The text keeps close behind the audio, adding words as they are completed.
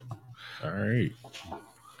All right.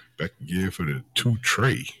 Back again for the 2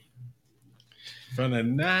 tray. From the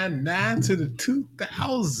 99 to the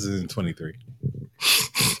 2023.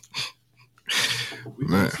 We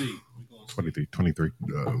gonna see. 23.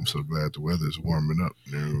 I'm so glad the weather's warming up.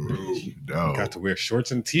 No. Got to wear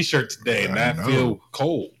shorts and t-shirt today and I not know. feel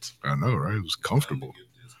cold. I know, right? It was comfortable. Get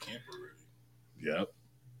this camper ready. Yep.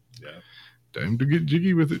 Time to get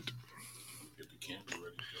jiggy with it. Get the camper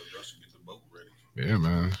ready. Tell Justin get the boat ready. Yeah,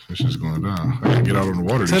 man. It's just going down. I can get out on the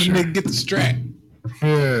water Tell this them year. to get the strap.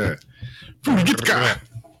 Yeah. Get the car.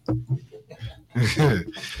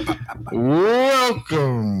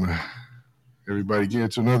 Welcome, everybody, again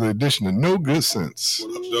to another edition of No Good Sense.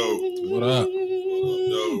 What up, though? What up?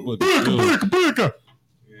 What up, though? Booka.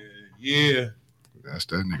 Yeah. That's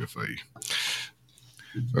that nigga for you.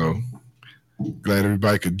 So, glad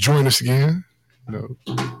everybody could join us again.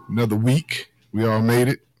 Another week. We all made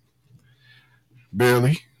it.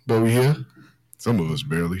 Barely, but we here. Some of us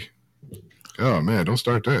barely. Oh man, don't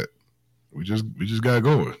start that. We just got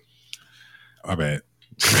going. My bad.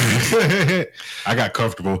 I got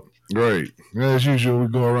comfortable. Right. As usual, we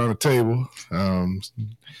go around the table.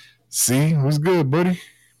 See, what's good, buddy?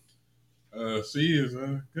 C is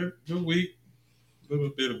a good week. A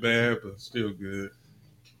little bit of bad, but still good.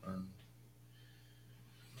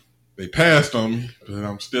 They passed on me, but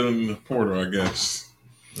I'm still in the portal, I guess.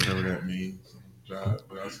 Whatever that means. Job,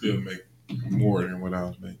 but I still make more than what I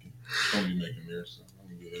was making. Only making there, so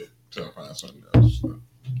I'm good till I find something else. So.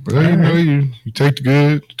 Well, you know, you take the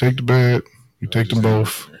good, you take the bad, you take them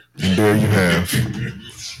both, and there you have.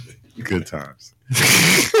 Good times.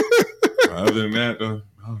 Other than that, though,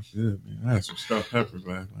 oh good, man. I had some stuffed peppers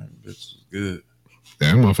last night. This was good.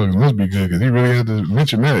 Damn, motherfuckers must be good because he really had to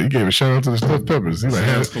mention that. He gave a shout out to the stuffed peppers. He like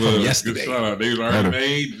yesterday. They was already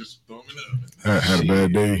made. Just throw them in the oven. Had a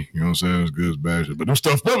bad day, you know what I'm saying? It was good as bad. But them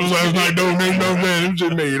stuffed peppers last night, though, man, you know, man, them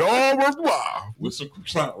just made all worthwhile. With some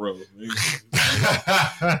croissant rolls.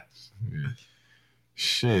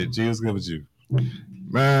 Shit, G, what's good with you?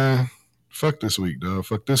 Man, fuck this week, dog.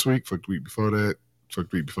 Fuck this week. Fuck the week before that. Fuck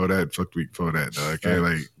the week before that. Fuck the week before that, dog. Okay,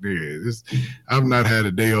 like, yeah, I've not had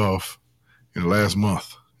a day off in the last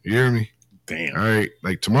month. You hear me? Damn. All right.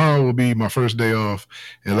 Like, tomorrow will be my first day off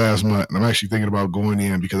in last month. And I'm actually thinking about going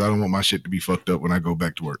in because I don't want my shit to be fucked up when I go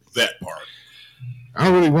back to work. That part. I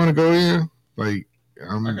don't really want to go in. Like, I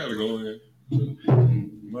gotta go in.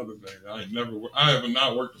 Mother's Day. I have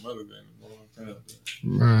not worked a Mother's Day in a long time.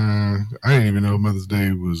 Man, I didn't even know Mother's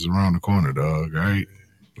Day was around the corner, dog. All right.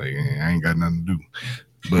 Like, I ain't got nothing to do.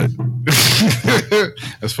 But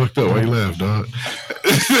that's fucked up. Why you laugh, dog?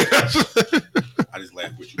 I just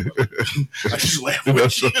laugh with you, bro. I just laugh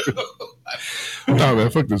with you. Nah,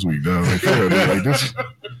 man, fuck this week, dog. Like, for real, dude. Like, this,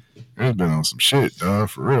 it's been on some shit, dog.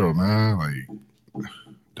 For real, man. Like,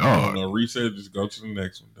 dog. No reset. Just go to the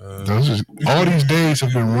next one, dog. All these days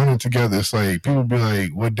have been running together. It's like people be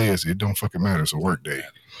like, "What day is it?" It don't fucking matter. It's a work day.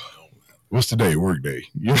 What's the day? Work day.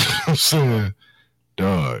 You know what I'm saying,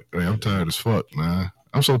 dog? Like, I'm tired as fuck, man.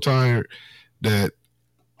 I'm so tired that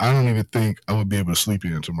I don't even think I would be able to sleep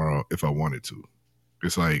in tomorrow if I wanted to.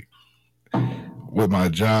 It's like with my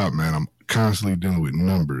job, man, I'm constantly dealing with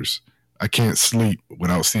numbers. I can't sleep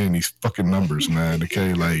without seeing these fucking numbers, man.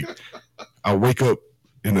 Okay, like I wake up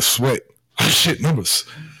in a sweat. Shit, numbers.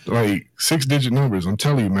 Like 6-digit numbers. I'm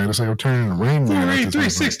telling you, man, it's like I'm turning the Rain Man.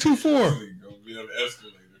 483624.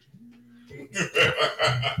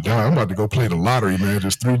 Dog, I'm about to go play the lottery, man.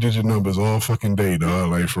 Just 3-digit numbers all fucking day, dog.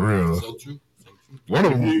 Like for real. So true. One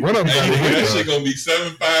of them that shit gonna be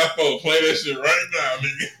 754. Play that shit right now,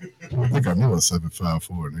 nigga. I think I know it's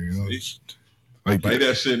 754, nigga. Like, play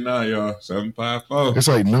that shit now, y'all. 754. It's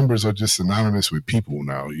like numbers are just synonymous with people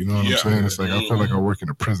now. You know what I'm saying? It's like I feel like I Mm-hmm. work in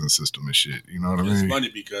a prison system and shit. You know what I mean? It's funny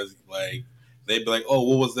because like they'd be like, "Oh,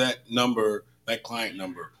 what was that number? That client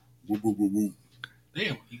number? Woo woo woo woo."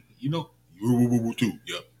 Damn, you know, woo woo woo woo too.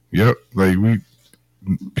 Yep. Like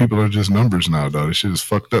people are just numbers now, dog. This shit is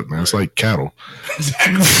fucked up, man. It's like cattle.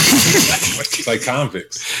 It's like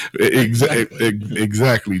convicts.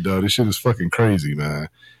 Exactly, dog. This shit is fucking crazy, man.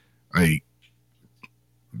 Like,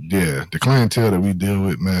 yeah, the clientele that we deal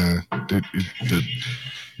with, man,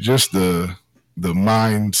 just the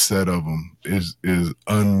mindset of them is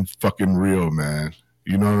unfucking real, man.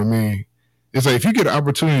 You know what I mean? It's like if you get an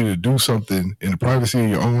opportunity to do something in the privacy of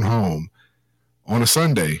your own home on a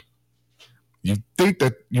Sunday, you think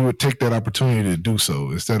that you would take that opportunity to do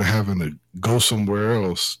so instead of having to go somewhere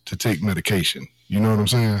else to take medication. You know what I'm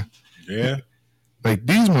saying? Yeah. Like,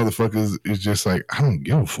 these motherfuckers is just like, I don't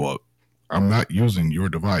give a fuck. I'm not using your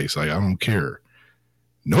device. Like, I don't care.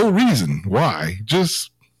 No reason why.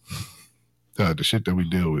 Just God, the shit that we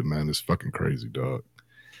deal with, man, is fucking crazy, dog.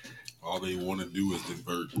 All they want to do is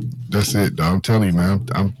divert. That's it, dog. I'm telling you, man.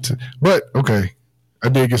 But okay, I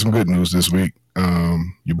did get some good news this week.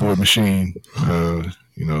 Your boy Machine,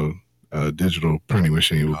 digital printing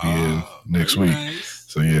machine will be in next week. Nice.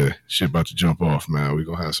 So yeah, shit about to jump off, man. We're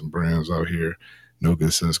gonna have some brands out here. No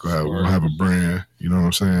Good Sense we're gonna have a brand. You know what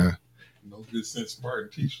I'm saying? No Good Sense Spartan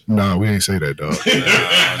t-shirt. Nah, we ain't say that, dog. No.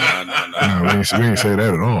 Nah, we ain't say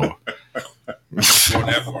that at all. Going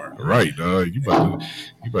that far. Right, dog. You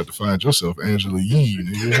about to find yourself Angela Yee,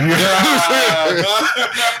 nigga.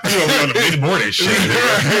 You don't be on the billboard and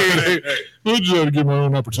shit. I'm just trying to get my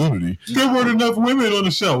own opportunity. There weren't enough women on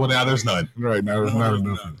the show. Well, now there's none. Right now, there's not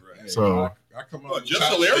enough. Right. So I come Well, on. Just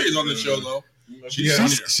Hilarious on the show though. She Yeah.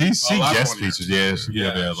 She A lot guest funnier. features. Yeah, she be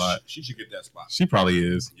there a lot. She should get that spot. She probably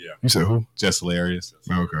is. Yeah. you said who? Just hilarious.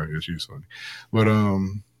 Okay, yeah, she's funny. But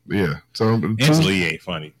yeah. So Angela Yee ain't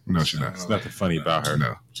funny. no, she's not. There's nothing funny about her.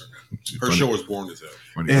 No. She's Her funny- show was boring as hell.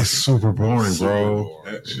 funny. It's super boring, bro.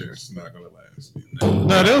 That shit's not gonna last.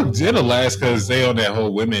 No, it'll last because they on that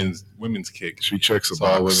whole women's kick. She checks a It's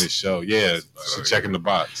all box. women's show. Yeah, she checking the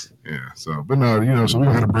box. Yeah. So, but no, so we're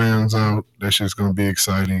gonna have the brands out. That shit's gonna be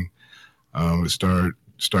exciting. We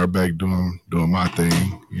start back doing my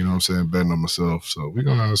thing. You know what I'm saying? Betting on myself. So we're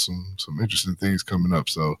gonna have some interesting things coming up.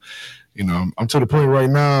 So, I'm to the point right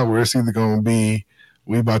now where it's either gonna be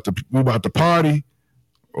we about to party,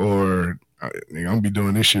 or I'm gonna be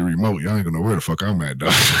doing this shit remote. Y'all ain't gonna know where the fuck I'm at,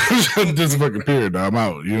 dog. This fucking period, dog. I'm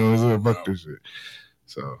out. You know what I'm saying? Fuck this shit.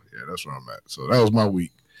 So yeah, that's where I'm at. So that was my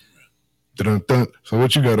week. Dun-dun-dun. So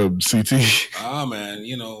what you got up, CT?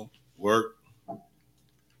 Man, work.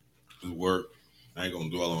 Just work. I ain't gonna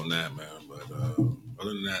dwell on that, man. But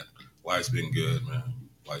other than that, life's been good, man.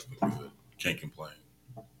 Life's been good. Can't complain.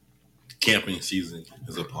 Camping season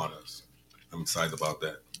is upon us. I'm excited about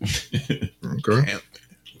that. Okay.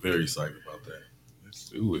 Very excited about that. Let's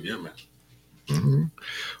do it. Yeah, man. Mm-hmm.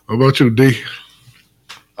 What about you, D?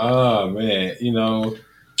 Oh man,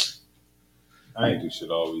 I ain't do shit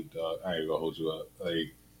all week, dog. I ain't gonna hold you up.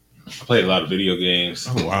 Like, I played a lot of video games.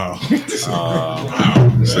 Oh wow.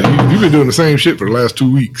 So you've been doing the same shit for the last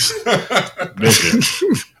 2 weeks.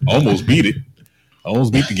 Nigga, almost beat it.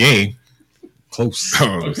 Almost beat the game. Close.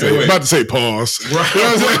 wait. About to say pause.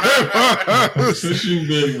 Since you've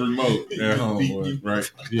been remote at home, boy, right?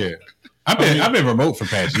 Yeah, I've been remote for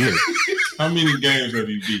past year. How many games have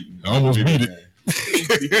you beaten? Almost beat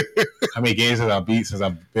it. How many games have I beat since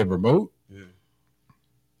I've been remote? Yeah.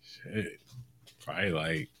 Shit, probably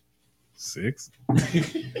like 6.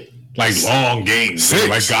 Like long games, 6?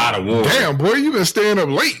 like God of War. Damn, boy, you been staying up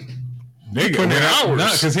late. Nigga, putting in hours. No,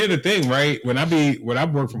 because here's the thing, right? When I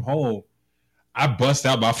work from home, I bust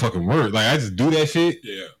out my fucking work. Like I just do that shit,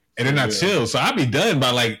 Yeah. and then I chill. So I be done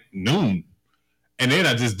by like noon, and then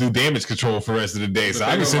I just do damage control for the rest of the day. So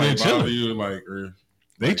I can sit there and chill. You like, or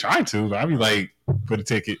They try to, but I be like, put a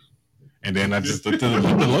ticket, and then I just let the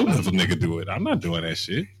low level nigga do it. I'm not doing that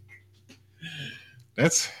shit.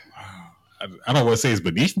 That's I don't want to say it's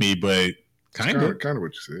beneath me, but kind of. Kind of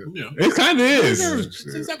what you said. Yeah. It kind of is.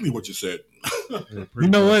 It's exactly what you said. You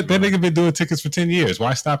know what? That nigga been doing tickets for 10 years.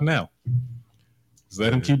 Why stop now? Just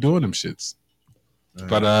let him keep doing them shits.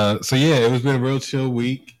 But so yeah, it was been a real chill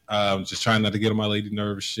week. Just trying not to get on my lady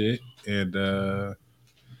nervous shit. And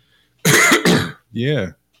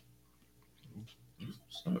yeah.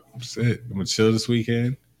 That's it. I'm gonna chill this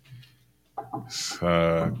weekend.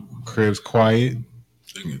 Crib's quiet.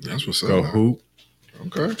 That's what's Go up. hoop.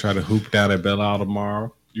 Okay. Try to hoop down at Belle Isle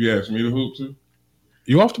tomorrow. You asked me to hoop too?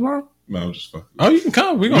 You off tomorrow? No, I'm just fucking. Oh, you can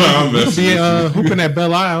come. We're No, I'm gonna be messing hooping at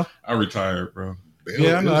Belle Isle. I retired, bro.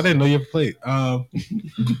 Yeah, I know. I didn't know you ever played.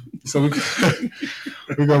 So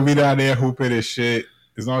we're gonna be down there hooping and shit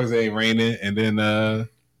as long as it ain't raining. And then,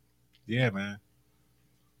 yeah, man.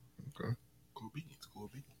 Cool beans.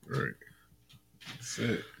 Right. That's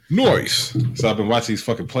it. Nice. So I've been watching these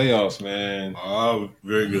fucking playoffs, man. Oh,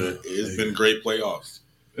 very good. It's been great playoffs.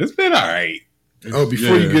 It's been all right. Oh,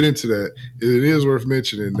 before you get into that, it is worth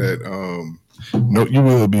mentioning that you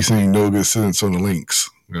will be seeing No Good Sense on the links.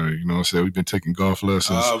 You know what I'm saying? We've been taking golf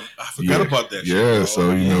lessons. I forgot about that. Yeah, shit, so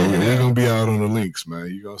we're gonna be out on the links,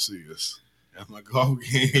 man. You're gonna see us. That's my golf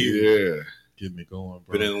game. Yeah. Get me going,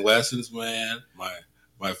 bro. Been in lessons, man.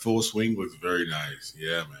 My full swing was very nice.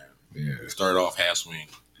 Yeah, man. Yeah. It started off half swing,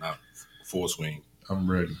 not full swing. I'm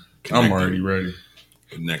ready. Connecting. I'm already ready.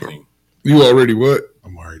 Connecting. You already what?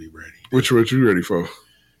 I'm already ready. What you ready for?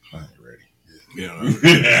 I ain't ready.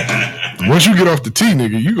 Yeah. Once you get off the tee,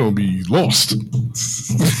 nigga, you gonna be lost.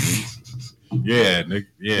 Yeah, Nick.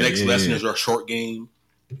 Yeah. Next lesson is our short game.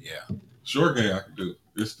 Yeah. Short game I can do.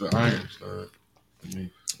 It's the iron stud. I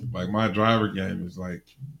mean, like my driver game is like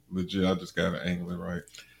legit. I just gotta angle it right.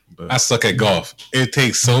 But I suck at golf. It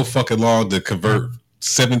takes so fucking long to convert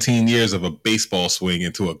 17 years of a baseball swing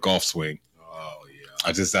into a golf swing. Oh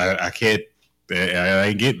yeah. I can't. I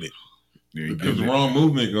ain't getting it. because the wrong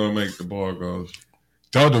movement gonna make the ball go.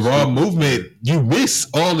 Dog, the wrong movement, you miss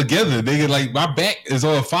altogether. Nigga, like my back is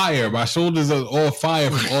on fire. My shoulders are on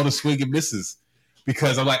fire from all the swing and misses.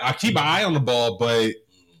 Because I'm like, I keep my eye on the ball, but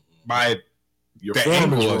Your the form is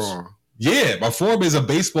angle is- wrong. yeah, my form is a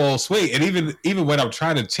baseball swing. And even when I'm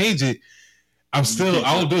trying to change it, all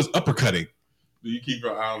I do is uppercutting. Do you keep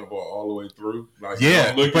your eye on the ball all the way through? Like,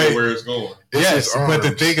 Yeah, look but- at where it's going. It's Yes, his but the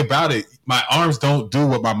arms. thing about it, my arms don't do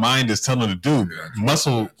what my mind is telling them to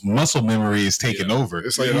do. Muscle memory is taking over.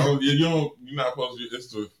 It's Like, like you're not supposed to. It's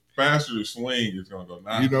the faster you swing, it's gonna go.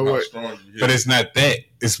 Not You know how what? strong you hit. But it's not that.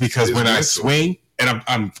 It's because It's when I mental. swing and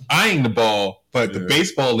I'm eyeing the ball, but the Yeah.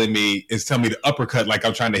 baseball in me is telling me to uppercut like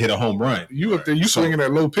I'm trying to hit a home run. you up there, you swinging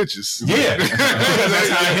at low pitches. Yeah, because that's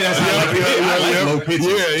how I hit. That's how I like to hit. I like low pitches.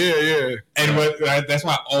 Yeah. And that's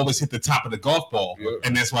why I always hit the top of the golf ball, Yeah.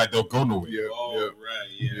 and that's why I don't go nowhere. Oh right,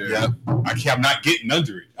 yeah. Yeah, I'm not getting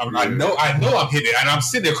under it. I know I'm hitting it, and I'm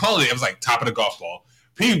sitting there calling it. I was like top of the golf ball.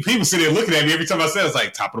 People sitting there looking at me every time I said it. It's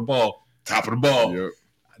like top of the ball, top of the ball. Yep.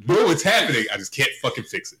 I know what's happening. I just can't fucking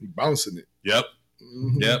fix it. Bouncing it. Yep.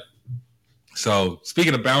 Mhm. Yep. So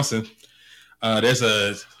speaking of bouncing, there's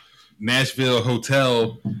a Nashville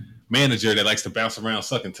hotel manager that likes to bounce around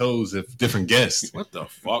sucking toes of different guests. What the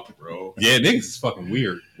fuck, bro? Yeah, niggas is fucking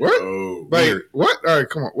weird. What? Oh, Like, Weird. what? All right,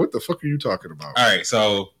 come on. What the fuck are you talking about? All right,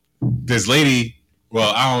 so this lady,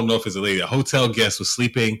 well, I don't know if it's a lady, a hotel guest was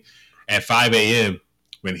sleeping at 5 a.m.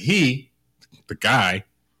 when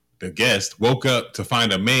the guest, woke up to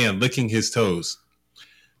find a man licking his toes.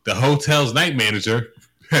 The hotel's night manager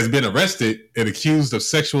has been arrested and accused of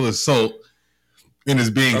sexual assault and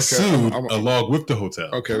is being Okay, sued I'm- along with the hotel.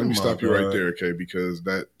 Okay, let me Oh, stop you my right God. there, okay? Because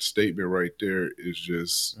that statement right there is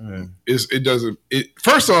just Yeah. it doesn't.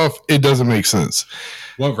 First off, it doesn't make sense.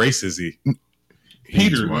 What race is he? He's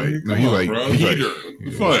Peter, white. man. No, Come he on, like bro. he like-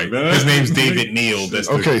 Peter. Fuck, man. His name's David Neal. That's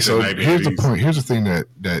the, okay, the so night here's the manager. point. Here's the thing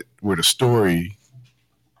that where the story,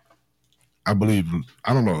 I believe,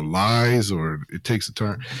 I don't know, lies or it takes a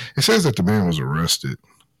turn. It says that the man was arrested.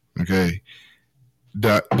 Okay,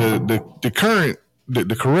 the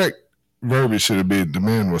correct verbiage should have been the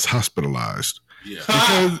man was hospitalized. yeah.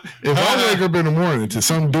 Because if I wake up in the morning to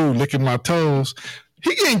some dude licking my toes,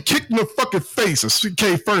 he getting kicked in the fucking face. A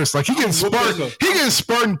CK first, like he getting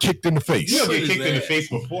Spartan kicked in the face. You don't get What is kicked in the that? face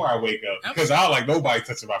before I wake up because I don't like nobody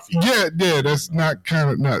touching my feet. Yeah, that's not kind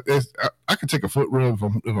of not. I could take a foot rub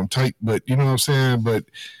if I'm tight, but you know what I'm saying. But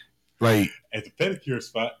like, At the pedicure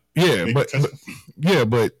spot, yeah, they but can touch my feet. yeah,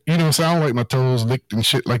 but you know what I'm saying. I don't like my toes licked and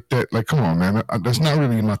shit like that. Like, come on, man, that's not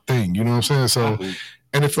really my thing. You know what I'm saying? So,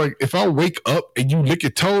 and if I wake up and you lick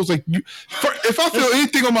your toes, like if I feel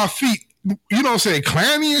anything on my feet, you know what I'm saying,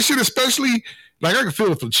 clammy and shit, especially. Like I can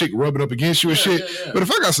feel if a chick rubbing up against you and shit. Yeah. But if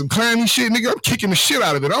I got some clammy shit, nigga, I'm kicking the shit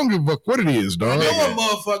out of it. I don't give a fuck what it is, I dog. know a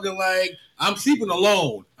motherfucker like I'm sleeping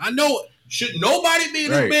alone. I know should nobody be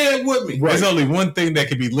in this Right. bed with me. There's only one thing that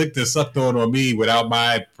can be licked and sucked on me without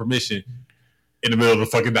my permission in the middle of the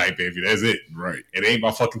fucking night, baby. That's it. Right. It ain't my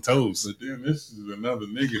fucking toes. But then this is another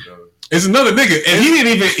nigga though. It's another nigga, and he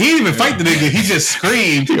didn't even fight the nigga. He just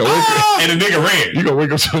screamed, You gonna wake up, and the nigga ran. you gonna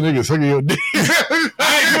wake up to a nigga sucking your dick. I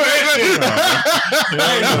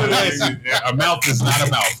ain't doing that shit. A mouth is not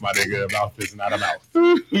a mouth, my nigga. A mouth is not a mouth.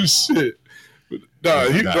 Oh, shit. Nah,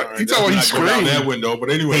 he talking about he screamed. that window, but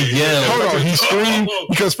anyway. He yelled. Hold on, he screamed Oh,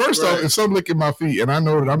 because first off, Right. if some licking my feet and I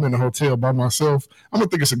know that I'm in a hotel by myself, I'm gonna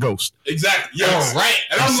think it's a ghost. Exactly. Yes. Oh, right.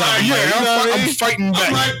 And I'm like, Yeah, you know what I I'm mean? fighting back.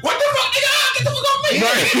 I'm like, what the fuck, nigga? Get the fuck off me!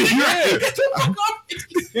 Right. Get the fuck off!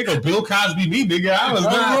 Nigga, Bill Cosby me, nigga. I was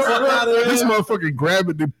not fuck out of This here. motherfucker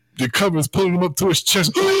grabbing the covers, pulling him up to his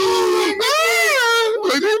chest. Like,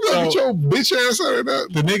 you know, get your bitch ass out of that.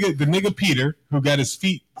 The nigga Peter, who got his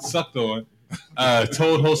feet sucked on,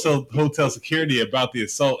 told hotel security about the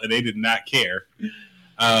assault, and they did not care.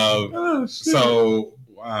 So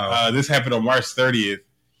Wow. this happened on March 30th.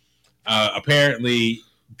 Apparently,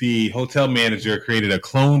 the hotel manager created a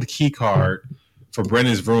cloned key card for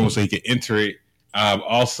Brennan's room so he could enter it.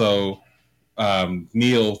 Also,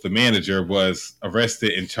 Neal, the manager, was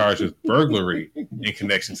arrested and charged with burglary in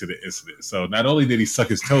connection to the incident. So not only did he suck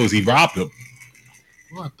his toes, he robbed him.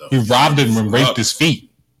 What the He robbed him and raped his feet.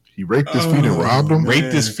 He raped his feet and robbed him.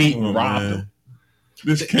 Raped his feet and Come on, robbed man. him.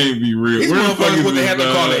 This can't be real. These Where the fuck motherfuckers is would this have had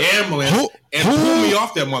to call the dog? ambulance and pull me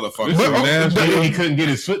off that motherfucker. This is nasty. He couldn't get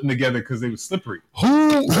his footing together because they were slippery.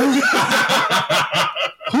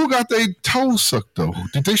 Who got their toes sucked though?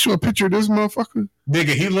 Did they show a picture of this motherfucker?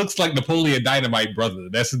 Nigga, he looks like Napoleon Dynamite brother.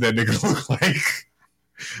 That's what that nigga look like.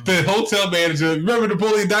 The hotel manager, remember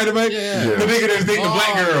Napoleon Dynamite? Yeah. The nigga that's dating the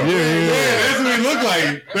black girl. Yeah. That's what he looked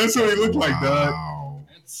like. That's what he looked like, dog. Wow.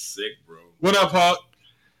 That's sick, bro. What up, Pop?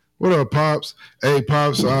 What up, Pops? Hey,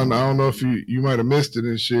 Pops, I don't know if you might have missed it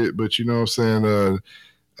and shit, but you know what I'm saying?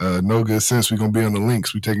 No good sense. We're going to be on the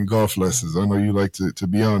links. We taking golf lessons. I know you like to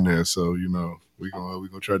be on there, so, you know, we're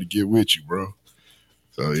gonna try to get with you, bro.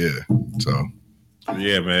 So, yeah. So,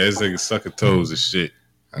 Yeah, man, this nigga sucking toes and shit.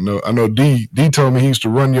 I know D told me he used to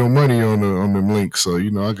run your money on them links, so,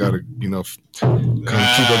 you know, I got to, you know, kind of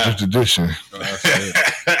keep up the tradition.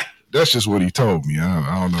 That's just what he told me.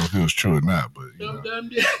 I don't know if it was true or not, but you know.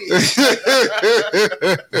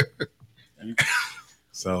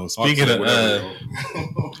 So speaking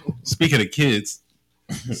of kids,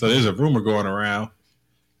 so there's a rumor going around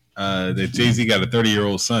that Jay-Z got a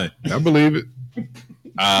 30-year-old son. I believe it.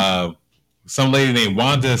 Some lady named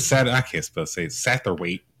Wanda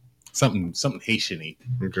Satterthwaite, something Haitian-y.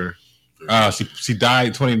 Okay. She died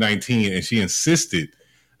in 2019, and she insisted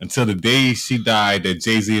until the day she died that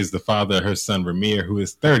Jay-Z is the father of her son Ramir, who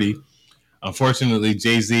is 30. Unfortunately,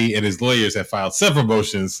 Jay-Z and his lawyers have filed several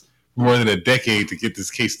motions for more than a decade to get this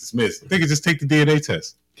case dismissed. They could just take the DNA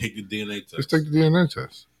test. Take the DNA test. Just take the DNA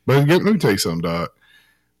test. But let me tell you something, dog.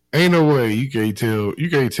 Ain't no way you can't tell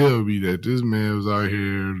me that this man was out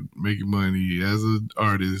here making money as an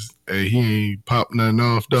artist and he ain't popped nothing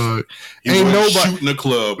off, dog. He Ain't was nobody shooting the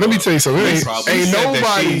club. Let me tell you something. Ain't said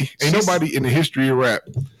that nobody in the history of rap.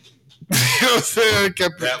 You know what I'm saying?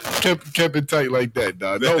 Kept it tight like that,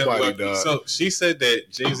 dog. Nobody, dog. So she said that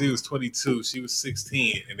Jay-Z was 22, she was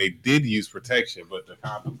 16, and they did use protection, but the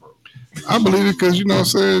condom broke. I believe it because, you know what I'm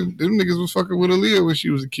saying, them niggas was fucking with Aaliyah when she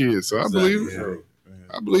was a kid. So I believe it.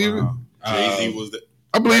 I believe it. Jay-Z was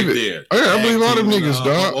I believe right it. there. Oh, yeah, I believe a lot of Tag niggas,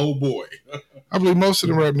 team, dog. Oh boy. I believe most of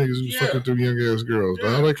the rap niggas was Yeah. fucking through young ass girls,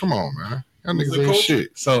 dog. Yeah. Like, come on, man. Y'all It's niggas a ain't culture. shit.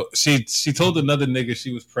 So she told another nigga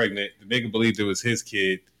she was pregnant. The nigga believed it was his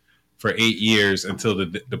kid for 8 years until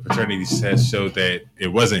the paternity test showed that it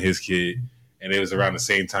wasn't his kid, and it was around the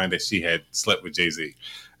same time that she had slept with Jay-Z.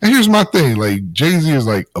 And here's my thing, like Jay-Z is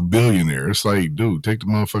like a billionaire. It's like, dude, take the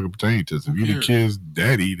motherfucking paternity test. If you the kid's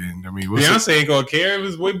daddy, then I mean, what's Beyonce ain't gonna care. It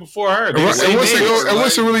was way before her. and what's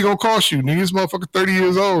it really gonna cost you? Nigga, this motherfucker 30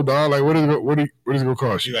 years old, dog. Like, what is it gonna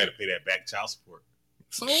cost You you? got to pay that back child support.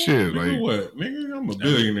 So, Shit, nigga, like- what? Nigga, I'm a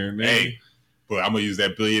billionaire, nigga. Hey, but I'm gonna use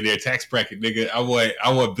that billionaire tax bracket, nigga. I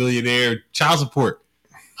want billionaire child support,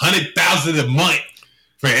 100,000 a month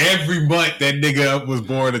for every month that nigga was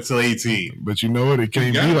born until 18. But you know what? It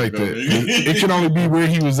can't You be got like it, though, that. nigga. It can only be where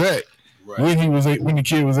he was at. Right. When the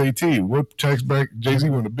kid was 18. What tax bracket? Jay-Z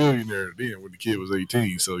was a billionaire then when the kid was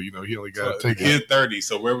 18. So, you know, he only got to take it. Kid 30.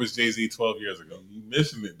 So where was Jay-Z 12 years ago? You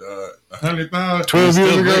missing it, dog. 100,000. 12 years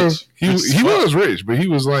still ago, rich. he Rich as was rich, but he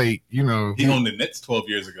was like, you know, He owned the Nets 12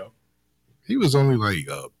 years ago. he was only like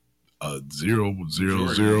a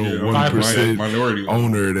 0.001% minority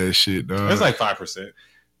owner of that shit, dog. That's like 5%.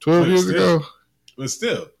 12 years still. ago. But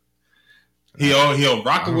still, he owned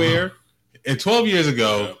Rockaware. And 12 years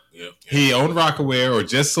ago, Yep. he owned Rockaware or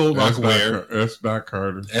just sold Rockaware. S.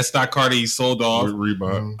 Carter. S. Carter, he sold off. With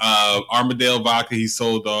Reebok. Armadale Vodka, he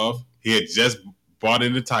sold off. He had just bought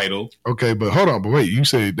in the title. Okay, but hold on, but wait, you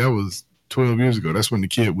said that was 12 years ago. That's when the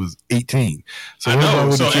kid was 18. So I what about know.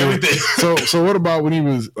 when So the kid- everything. so what about when he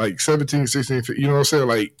was like 17, 16, 15, you know what I'm saying?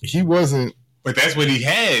 Like he wasn't, But that's what he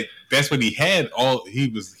had. That's when he had all. He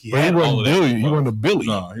but he had all wasn't of that. Billy. He wasn't a Billy.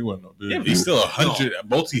 No, he wasn't no Yeah, billionaire. but he's still hundred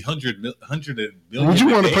million. Would you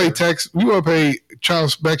want to pay millionaire. tax? You want to pay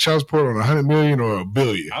child support on 100 million or $1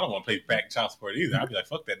 billion? I don't want to pay back child support either. I'd be like,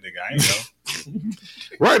 fuck that nigga. I ain't know.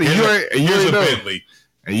 Right? And you Here's ain't a know. Bentley.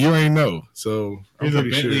 And you ain't know. So I'm Here's a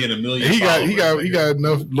pretty Bentley sure. and a million. And he followers. got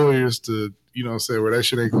enough lawyers to, you know what I'm saying, where that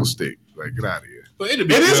shit ain't gonna stick. Like, get out of here. But it'd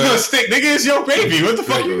be It is good. gonna stick, nigga. It's your baby. What the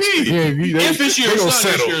fuck you mean? If it's your they gonna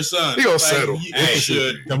son, settle. it's your son. They gonna settle. It Hey,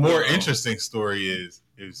 should. the more interesting story is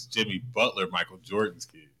Jimmy Butler, Michael Jordan's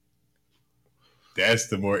kid. That's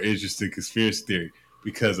the more interesting conspiracy theory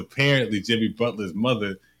because apparently Jimmy Butler's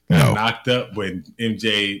mother got knocked up when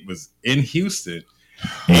MJ was in Houston,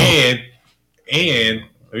 and let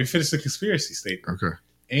me finish the conspiracy statement. Okay.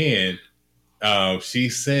 And she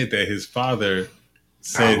said that his father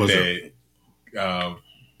said that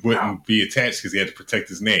wouldn't be attached because he had to protect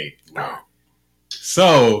his name. No.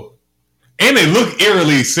 So, and they look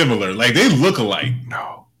eerily similar. Like they look alike.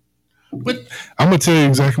 No. But I'm gonna tell you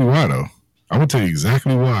exactly why though. I'm gonna tell you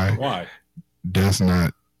exactly why. Why? That's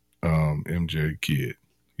not MJ kid.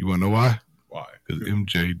 You wanna know why? Why? Because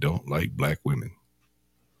MJ don't like black women.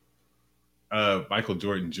 Michael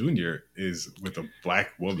Jordan Jr. is with a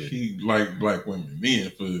black woman. He like black women,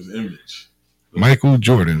 men for his image. Michael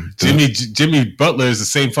Jordan. Jimmy Butler is the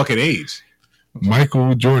same fucking age.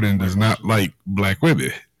 Michael Jordan does not like black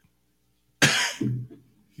women.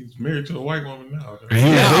 He's married to a white woman now. And he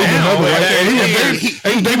was dating another white woman.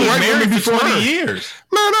 He was dating white women before 20 her. years.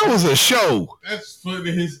 Man, that was a show. That's for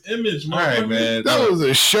his image, All right, man. That was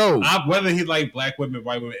a show. Whether he like black women,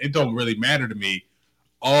 white women, it don't really matter to me.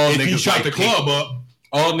 All If niggas he shot like the club up,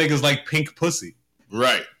 all niggas like pink pussy.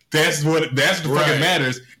 right? That's what fucking Right.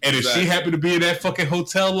 matters. And if Exactly. she happened to be in that fucking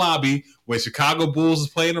hotel lobby when Chicago Bulls was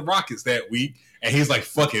playing the Rockets that week, and he's like,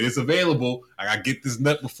 "Fuck it, it's available. I gotta get this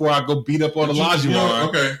nut before I go beat up on the Lajuan."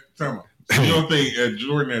 Okay, tell me. So you don't think at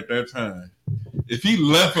Jordan at that time, if he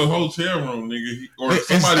left a hotel room, nigga, or It's-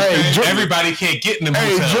 somebody hey, came, Jordan- Everybody can't get in them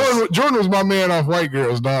Hey, hotels. Jordan was my man off White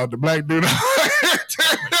Girls, dog. The black dude. Ted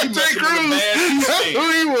messing with a Cruz. bad That's Houston.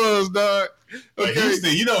 who he was, dog. But Okay.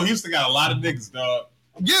 Houston, Houston got a lot of niggas, dog.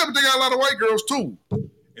 Yeah, but they got a lot of white girls too.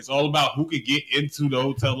 It's all about who can get into the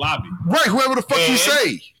hotel lobby. Right, whoever the fuck he And-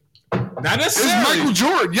 say. Not It's necessarily. Michael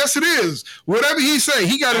Jordan. Yes, it is. Whatever he say,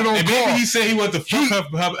 he got it on And call. maybe he said he wanted to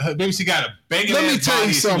fuck her. Maybe she got a banging Let me ass tell body you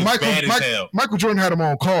and she something. was bad as Michael, hell. Michael Jordan had him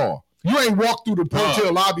on call. You ain't walk through the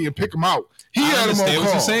hotel lobby and pick him out. He I had him on understand what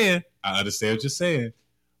call. you're saying. I understand what you're saying.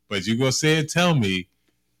 But you gonna say and tell me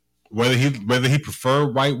whether he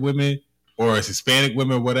preferred white women or Hispanic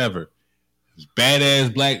women, or whatever. This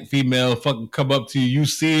badass black female fucking come up to you, you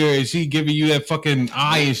see her, and she giving you that fucking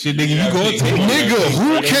eye and shit, nigga. You gonna take it. Nigga,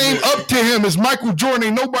 who came up to him is Michael Jordan.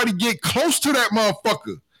 Ain't nobody get close to that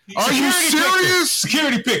motherfucker. Are you Security picked her. serious?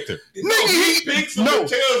 Security picked her. Nigga, he picks him no. and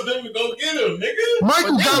tells them to go get him, nigga.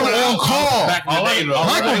 Michael got him on call. Back in the day, though.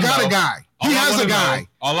 Michael got a guy. He has a guy.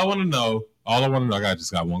 All I want to know, I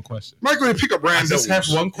just got one question. Michael didn't pick up I just have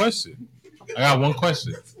randos. one question. I got one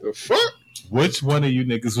question. The fuck? Which one of you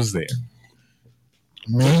niggas was there?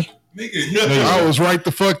 Me? Nigga, I was right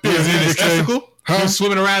the fuck there. Was it his nigga, K. testicle? Huh? You was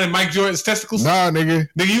swimming around in Mike Jordan's testicles? Nah, nigga.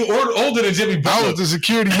 Nigga, you older than Jimmy I Butler. was the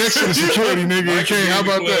security next to the security, nigga. Mike King, is how in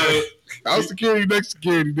the about that? club. I was security next to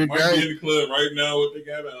security, nigga. Might I be ain't- in the club right now. What they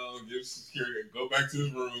got on? Give security. Go back to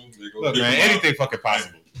his room. They go Look, pick man, him up. anything fucking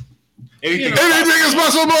possible. Anything Anything is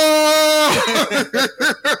possible.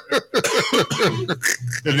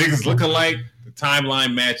 The niggas look alike. The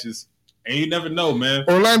timeline matches. And you never know, man.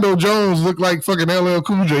 Orlando Jones looked like fucking LL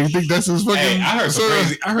Cool J. You think that's his fucking? Hey, I heard some son?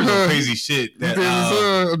 crazy. I heard some crazy shit. You That think his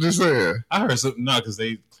son? I'm just saying. I heard some. No, because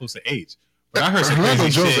they close to age. But I heard some Orlando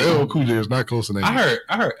crazy Jones shit. and LL Cool J is not close to that.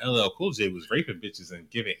 I heard LL Cool J was raping bitches and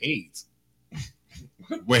giving AIDS.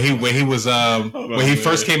 when he was when he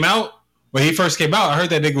first came out. When he first came out, I heard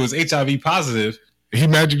that nigga was HIV positive He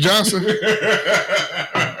Magic Johnson.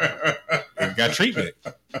 and got treatment.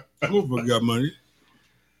 Who got money?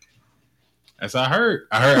 That's what I heard.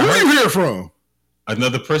 I Where heard you hear from?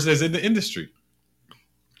 another person that's in the industry.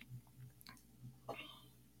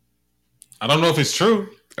 I don't know if it's true,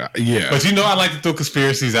 Yeah. but you know I like to throw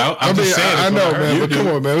conspiracies out. I'm just saying. I it's know, what heard. man. You But do. come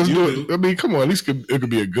on, man. Let's You do it. I mean, come on. At least it could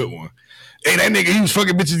be a good one. Hey, that nigga, he was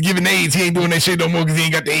fucking bitches giving AIDS. He ain't doing that shit no more because he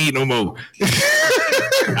ain't got the AIDS no more.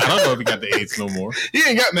 I don't know if he got the AIDS no more. He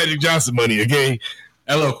ain't got Magic Johnson money, okay?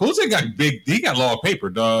 LL Cool J got big. He got law paper,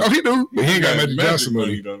 dog. Oh, he do. But he ain't got Magic Magic Johnson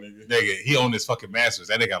money. though, nigga. Nigga, he owned his fucking masters.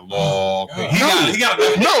 That nigga got law paper. No. He got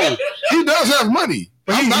enough. No, he does have money.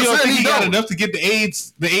 But He, I'm you not don't saying think he he got don't. enough to get the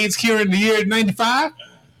AIDS cure in the year '95?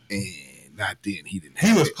 And not then. He didn't. He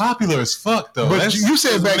have was it. popular as fuck, though. But That's- you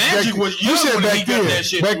said back, Magic back was you young said when back he got then. that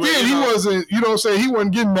shit Back to then, where, he you know- wasn't. You know what I'm saying? He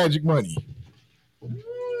wasn't getting Magic money.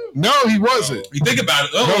 No, he wasn't. You think about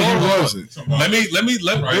it. No, he wasn't. let me.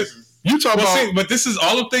 Prices. You talk Well, about. see, but this is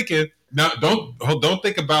all I'm thinking. Now, don't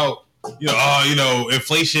think about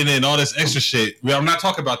inflation and all this extra shit. I'm not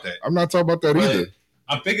talking about that. I'm not talking about that But either.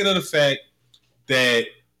 I'm thinking of the fact that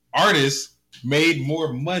artists made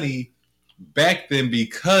more money back then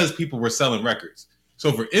because people were selling records.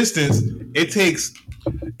 So, for instance,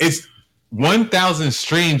 it's 1,000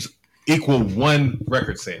 streams equal one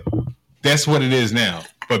record sale. That's what it is now.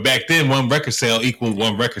 But back then, one record sale equaled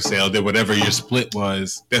one record sale. Then whatever your split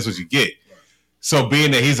was, that's what you get. So,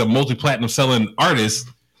 being that he's a multi-platinum selling artist,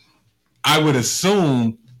 I would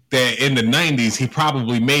assume that in the 90s, he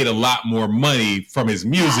probably made a lot more money from his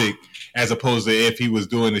music as opposed to if he was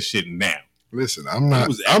doing this shit now. Listen, I'm He not.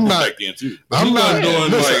 was I'm active not. back then too. I'm He not wasn't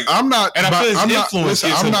doing, listen, like- I'm not. And I feel his I'm not. influence Listen,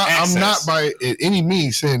 gives I'm him not. I'm not access. by any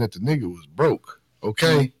means saying that the nigga was broke.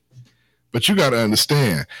 Okay, But you got to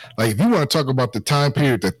understand, like, if you want to talk about the time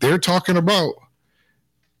period that they're talking about,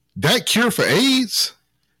 that cure for AIDS,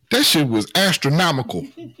 that shit was astronomical.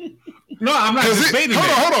 No, I'm not debating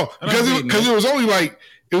that. Hold on. Because it was only like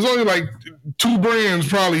 2 brands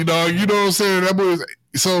probably, dog. You know what I'm saying? That was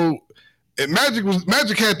so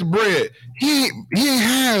Magic had the bread. He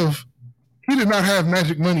did not have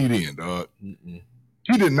Magic money then, dog.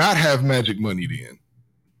 He did not have Magic money then.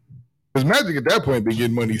 Because Magic at that point been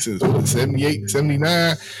getting money since 78, 79.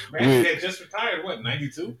 Magic had just retired, what,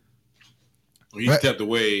 92? He stepped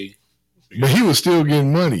away. But he was still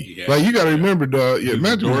getting money. Yeah. Like, you got to remember, dog. Yeah,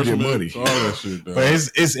 Magic was getting money. All that shit, dog. But his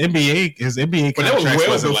NBA But that was contracts well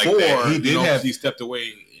wasn't before. like that. He did have He stepped away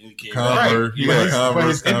and he came Converse, back. he but had his,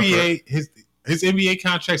 Converse but his NBA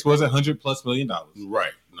contracts was $100+ million.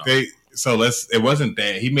 Right. No. It wasn't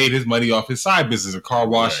that. He made his money off his side business, the car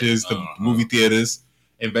washes, the movie theaters,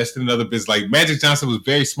 invested in other business. Like, Magic Johnson was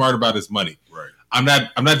very smart about his money. Right. I'm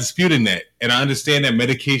not disputing that. And I understand that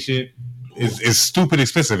medication is stupid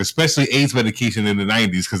expensive, especially AIDS medication in the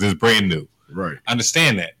 90s because it's brand new. Right. I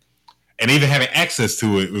understand that. And even having access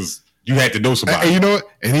to it was, you had to know somebody. And you know what?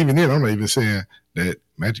 And even then, I'm not even saying that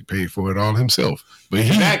Magic paid for it all himself. But he,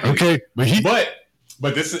 Exactly. okay,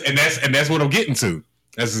 But this is and that's what I'm getting to.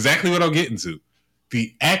 That's exactly what I'm getting to.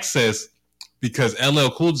 The access, because LL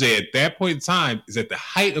Cool J at that point in time is at the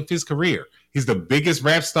height of his career. He's the biggest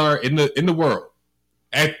rap star in the world.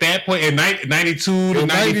 At that point, in 92 to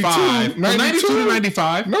 95. 92 to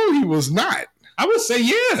 95. No, he was not. I would say,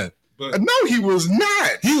 yeah. But No, he was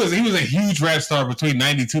not. He was a huge rap star between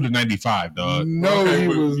 92 to 95, dog. No, okay, he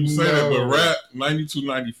but was you say that, but not. rap 92,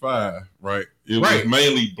 95, right? It Right. was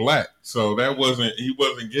mainly black, so he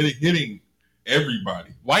wasn't hitting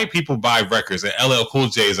everybody. White people buy records, and LL Cool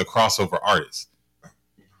J is a crossover artist.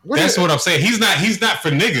 What That's is- what I'm saying. He's not for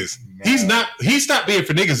niggas. He stopped being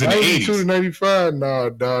for niggas in the 92 to 80s. 95, nah,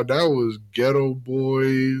 dog. That was Ghetto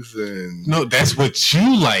Boys and No, that's what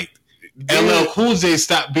you liked. LL Cool J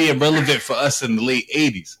stopped being relevant for us in the late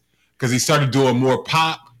 80s because he started doing more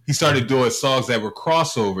pop. He started doing songs that were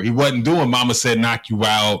crossover. He wasn't doing Mama Said Knock You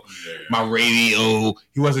Out, My Radio.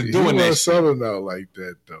 He wasn't doing he that wasn't shit. selling out like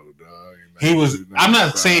that though, dog. He was, I'm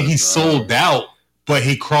not saying he sold out, but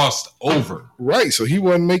he crossed over. Right, so he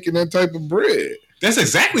wasn't making that type of bread. That's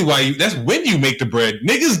exactly why that's when you make the bread.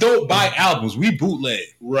 Niggas don't buy albums. We bootleg.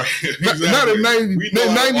 Right. Not in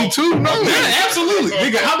 92, no. Yeah, absolutely.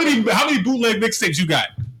 Nigga, how many bootleg mixtapes you got?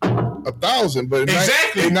 1,000, but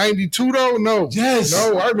Exactly. in 92 though, no. Yes.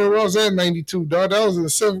 No, I remember I was at 92, dog. That was in the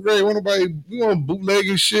 7th grade. We on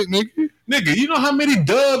bootlegging shit, nigga. Nigga, you know how many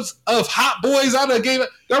dubs of Hot Boys I done gave?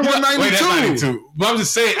 That was 92. Wait, that's 92. But I'm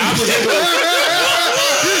just saying, I was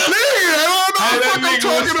Nigga, I don't know what I'm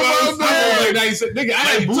talking about, man. Nigga, I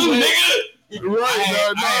had bootleg.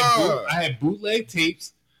 Right, I had bootleg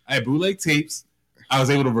tapes. I was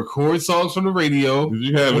able to record songs from the radio. Did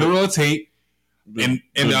you have put it it? on tape.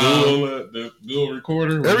 The dual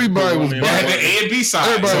recorder? Everybody was I had the A and B side,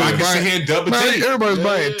 Everybody so I was could sit buying- here and dub a Man, tape. everybody was Yeah.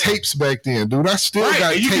 buying tapes back then, dude. I still Right,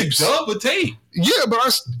 got and you tapes. could dub a tape. Yeah,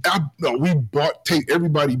 but no, we bought tape.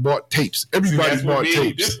 Everybody bought tapes. Everybody That's what bought made it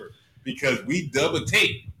tapes. different. Because we dub a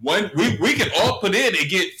tape. We can all put in and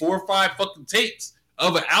get 4 or 5 fucking tapes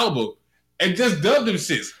of an album and just dub them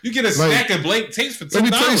shits. You get a stack of blank tapes for $10. Let me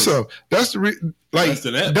tell you something. That's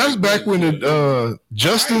the that's back when the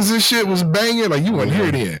Justins and shit was banging. Like, you wasn't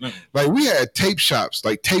here then. Like, we had tape shops,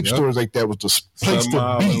 like tape stores like that was the place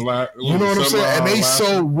to be. You know what I'm saying? And they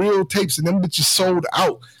sold real tapes, and them bitches sold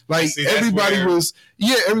out. Like, See, that's everybody where-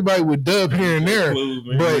 everybody would dub here and there.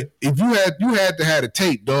 But if you had to have a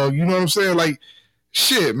tape, dog. You know what I'm saying? Like,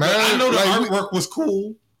 shit, man. I know the like, artwork was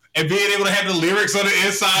cool, and being able to have the lyrics on the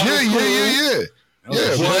inside was cool. yeah.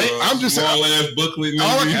 Yeah, but I'm just small ass booklet.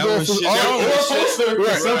 all I nigga. can go off is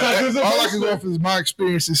Sometimes all I can go off is my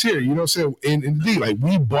experiences here. You know what I'm saying? And D, like,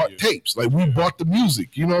 we bought tapes, like we bought the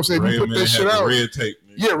music. You know what I'm saying? We Red put Man that shit had the out. red tape.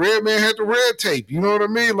 Nigga. Yeah, Red Man had the red tape. You know what I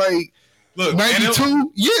mean? Like, Look,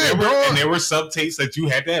 92. Yeah, bro. and there were sub tapes that you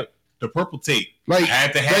had to have. The purple tape, Like, I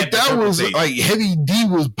had to have like the that purple was tape. like Heavy D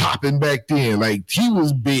was popping back then. Like, he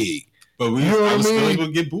was big. But You know what I was I still mean? able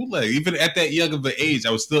to get bootleg. Even at that young of an age,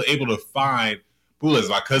 I was still able to find bootlegs.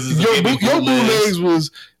 My cousins would Your give me bootlegs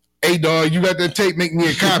was, hey, dog, you got that tape, make me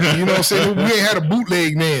a copy. You know what I'm saying? We ain't had a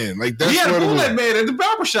bootleg man. Like, that's We had a what it bootleg was. man at the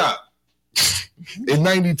barber shop. In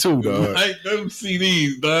 92, dog. Like them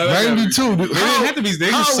CDs, dog. 92. Dude. They didn't have to be.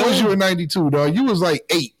 They How just old was sold. you in 92, dog? You was like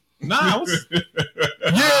 8. Nah, I was. Yeah,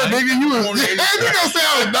 nigga, you was. You gonna say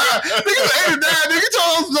I was 9. Nigga was 8 or 9. Nigga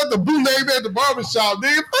told us at the bootleg at the barbershop.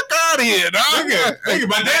 Nigga, fuck out of here, dog. Nigga,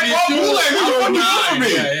 my dad bought bootleg. What the fuck you want from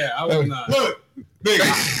me? Yeah, I was not. Look, Nigga,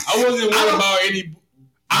 I wasn't worried about any.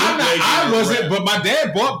 I wasn't, but my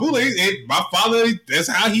dad bought bootlegs. And my father, that's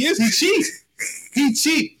how he is. He cheap. He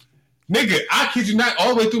cheap. Nigga, I kid you not,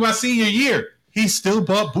 all the way through my senior year, he still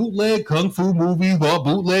bought bootleg kung fu movies, bought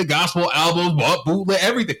bootleg gospel albums, bought bootleg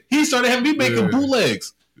everything. He started having me making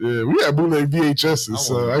bootlegs. Yeah, we had bootleg VHSs.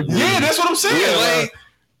 So that's what I'm saying.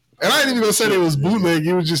 And I ain't even gonna say it was bootleg.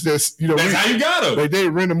 It was just that, that's how you got them. Like they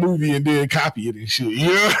rent a movie and then copy it and shit. You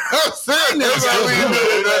know what I'm saying? That's how we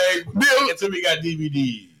until we got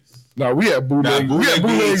DVDs. No, we had bootleg. We had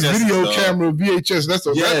bootleg video though. Camera VHS.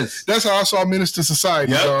 That's how I saw Minister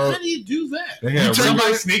Society. Yep. How do you do that? You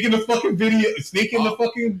somebody sneaking the fucking video, sneaking the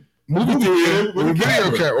fucking movie theater with a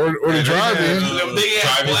video camera or the drive-in. They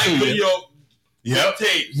had black video.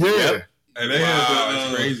 Tapes. Yeah. And they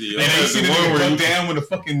had crazy. And they see the nigga come down when the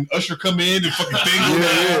fucking usher come in and fucking thing go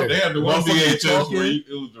down. They had the one VHS where it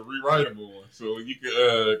was the rewritable one, so you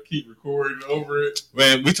could keep recording over it.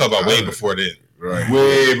 Man, we talk about way before then. Right.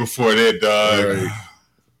 Way before that, dog. Right.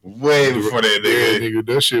 Way before that, nigga. Yeah, nigga,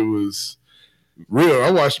 that shit was real. I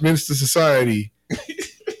watched Minister Society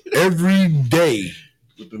every day.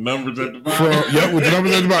 With the numbers at the bottom. With the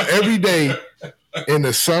numbers at the bottom. Every day in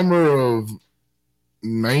the summer of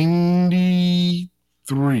 93.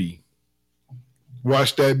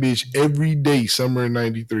 Watched that bitch every day, summer of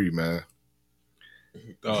 93, man.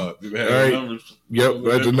 Numbers. Yep,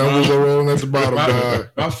 the numbers are rolling at the bottom, dog.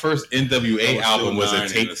 My first NWA album was a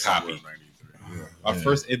tape copy. My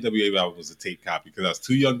first NWA album was a tape copy because I was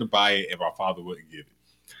too young to buy it and my father wouldn't get it.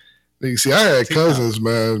 Nigga, see, I had cousins,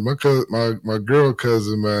 man. My cousin, my girl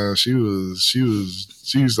cousin, man. She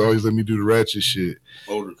used to always let me do the ratchet shit.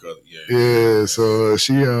 Older cousin, yeah. So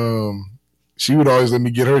she would always let me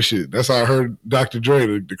get her shit. That's how I heard Dr. Dre,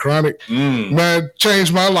 the Chronic. Man,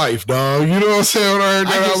 changed my life, dog. You know what I'm saying? When I heard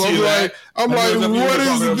that, I'm like, what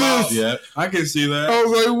is this? Yeah, I can see that. I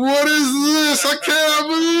was like, what is this? I can't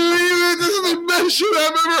believe it. This is the best shit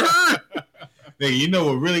I've ever heard. Nigga, you know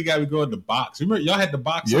what really got me going? The box. Remember, y'all had the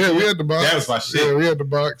box? Yeah, we had the box. That was my shit. Yeah, we had the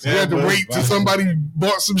box. We had to wait till somebody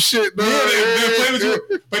bought some shit. Dog. Yeah,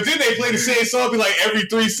 but then they play the same song like every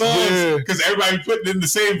 3 songs because everybody putting in the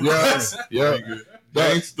same verse. Yeah.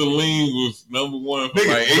 Gangsta Lean was number one for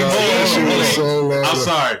like 8 songs. I'm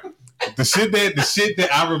sorry. The shit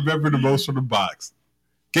that I remember the most from the box.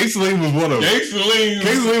 Gangsta Lean was one of them. Gangsta Lean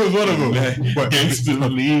was one of them. Gangsta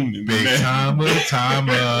Lean. Big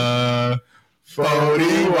timer.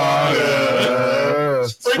 40 water.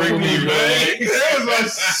 Spring me, man. That was my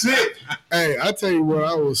shit. Hey, I tell you what,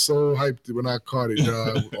 I was so hyped when I caught it,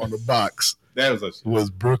 dog, on the box. That was a shit. Was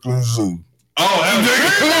Brooklyn Zoo. Oh,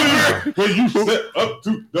 that was when you set up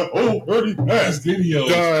to the old dirty bastard video.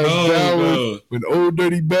 That was when old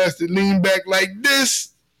dirty bastard leaned back like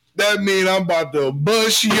this. That mean I'm about to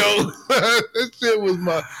bust yo. That shit was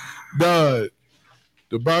my dog.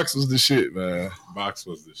 The box was the shit, man. Box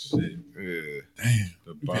was the shit. Yeah. Damn.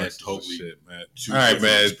 The box was the shit, man. All right,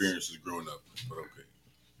 man. Experiences growing up, but okay.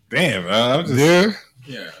 Damn, man.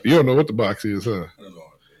 Yeah. You don't know what the box is, huh? I don't know.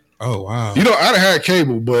 Oh wow. You know, I done had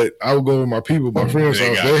cable, but I would go with my people, my friends'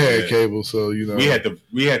 house. They had cable, so you know. We had the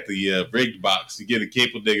rigged box. You get a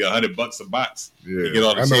cable nigga $100 a box. Yeah, you get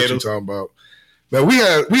all the I know what you're talking about. Now we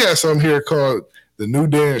had something here called the New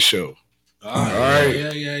Dance Show. All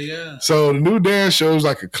right. Yeah. So the New Dance Show is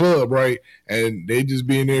like a club, right? And they just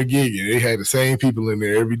be in there gigging. They had the same people in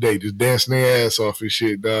there every day, just dancing their ass off and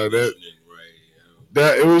shit, dog.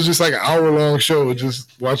 That it was just like an hour-long show,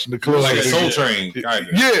 just watching the club. Like a Soul Train, kind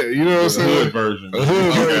of. Yeah, you know what I'm saying? Hood version. A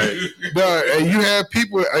hood version. Dog, and you had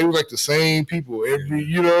people, it was like the same people every,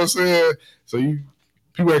 you know what I'm saying? So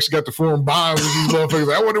people actually got to form bonds with these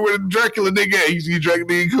motherfuckers. I wonder where the Dracula nigga at. You see Dracula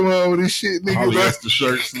nigga come on with this shit, nigga. That's the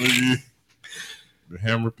shirts, nigga. The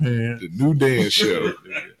hammer pants. The New Dance Show.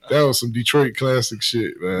 That was some Detroit classic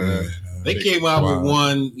shit, man. They came out with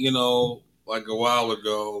one, like a while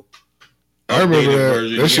ago. I remember that.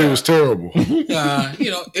 Version. That shit was terrible.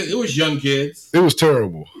 It was young kids. It was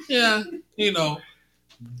terrible. Yeah,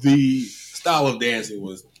 the style of dancing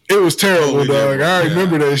was. It was terrible, dog. Different. I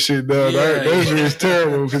remember that shit, dog. That shit was Yeah.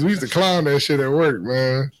 terrible because we used to clown that shit at work,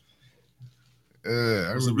 man.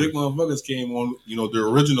 Some big motherfuckers came on, the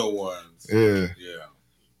original ones. Yeah. Yeah.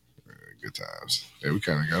 Good times. Yeah, we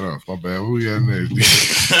kind of got off. My bad. What we got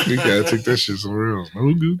next? We gotta take that shit somewhere else.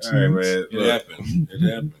 No good. All right, man. It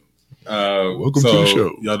happened. Welcome to the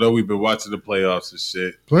show. Y'all know we've been watching the playoffs and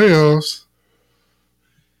shit. Playoffs.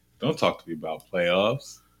 Don't talk to me about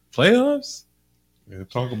playoffs. Playoffs? Yeah,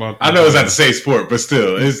 talk about. I know it's not the same sport, but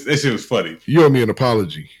still, that shit was funny. You owe me an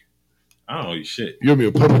apology. I don't owe you shit. You owe me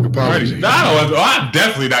a public apology. No, I'm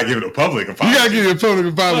definitely not giving a public apology. You gotta give me a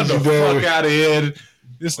public apology, Get the fuck Dad. out of here.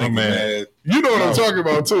 This I'm nigga mad. mad. You know what I'm talking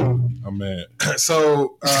about too. I'm mad.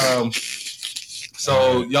 So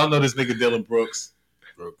y'all know this nigga Dylan Brooks.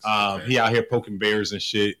 He out here poking bears and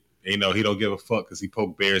shit. You know, he don't give a fuck because he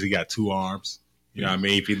poked bears. He got 2 arms. You know what I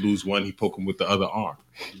mean? If he lose one, he poke him with the other arm.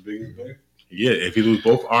 Yeah, if he lose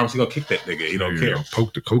both arms, he gonna kick that nigga. He don't care.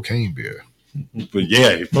 Poke the cocaine bear. But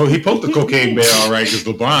yeah, he poked the cocaine bear all right because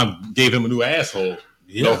LeBron gave him a new asshole.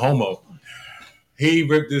 Yeah. No homo. He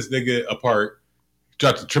ripped this nigga apart,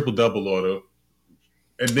 dropped a triple-double on him,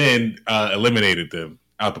 and then eliminated them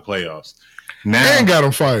out the playoffs. Now, And got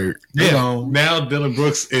him fired. now Dylan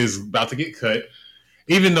Brooks is about to get cut.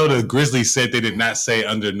 Even though the Grizzlies said they did not say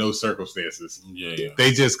under no circumstances. Yeah.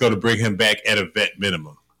 They just going to bring him back at a vet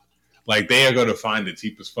minimum. Like, they are going to find the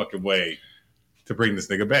cheapest fucking way to bring this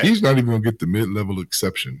nigga back. He's not even gonna get the mid-level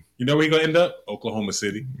exception. You know where he going to end up? Oklahoma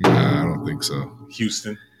City, Nah, I don't think so.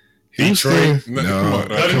 Houston. Detroit? No, No. come on,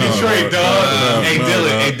 Go to come on, Detroit, dog. Hey, no, Dylan.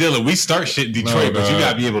 no. Hey, Dylan. We start shit in Detroit, No, but you dog.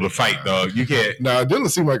 got to be able to fight, dog. You can't. Nah, Dylan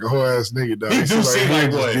seemed like a whole ass nigga, dog. He do seem he'll like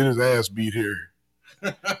just one. get his ass beat here.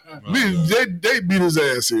 No, no. They beat his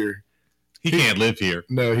ass here. He can't live here.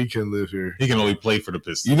 No, he can live here. He can only play for the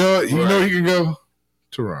Pistons. You know what? You know he can go?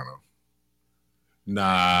 Toronto.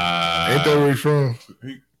 Nah. Ain't that where he's from?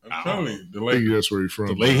 I'm telling you, the I think Lakers. that's where he's from.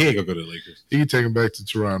 The he ain't going to go to the Lakers. He can take him back to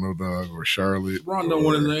Toronto, dog, or Charlotte. LeBron don't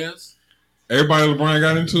want his ass. Everybody LeBron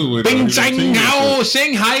got into it with. Bing, his Chang, teammates. Hao,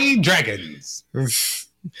 Shanghai Dragons.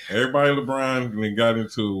 Everybody LeBron got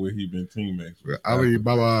into it with he been teammates with. Ali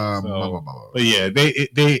Baba, So- Baba, Baba. But yeah,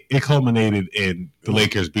 it culminated in the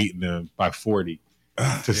Lakers beating them by 40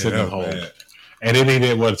 to send them that was home. bad. And then they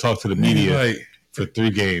didn't want to talk to the media Like, for 3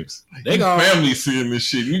 games. They got family seeing this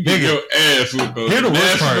shit. You get Nigga. your ass with the Here's the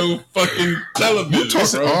worst national fucking television. You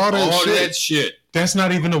talking bro. all that all shit. that shit. That's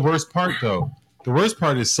not even the worst part, though. The worst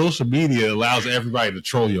part is social media allows everybody to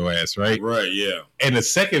troll your ass, right? Right, yeah. And the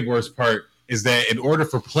second worst part is that in order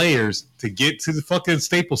for players to get to the fucking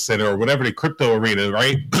Staples Center or whatever the crypto arena,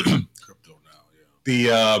 right? Crypto now,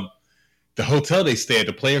 yeah. The hotel they stay at,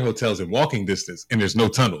 the player hotel is in walking distance, and there's no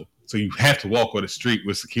tunnel, so you have to walk on the street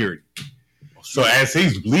with security. So as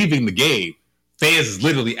he's leaving the game, fans is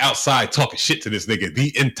literally outside talking shit to this nigga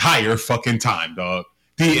the entire fucking time, dog.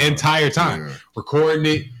 The entire time, Yeah. recording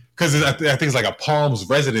it because I think it's like a Palms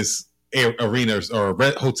residence arena or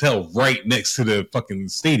a hotel right next to the fucking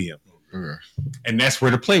stadium. Okay. And that's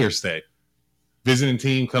where the players stay. Visiting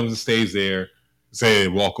team comes and stays there. Say they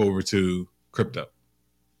walk over to crypto.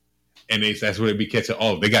 And that's where they be catching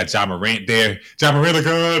all. They got John Morant there. John Morant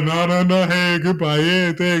like, no, hey, goodbye,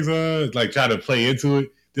 yeah, thanks. Like trying to play into it.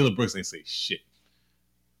 Dylan Brooks ain't say shit.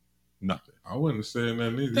 Nothing. I wouldn't have said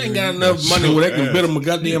nothing either. They ain't got enough money where they can build them a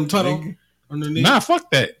goddamn tunnel underneath. Nah,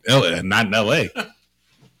 fuck that. Not in LA.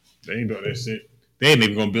 They ain't doing that shit. They ain't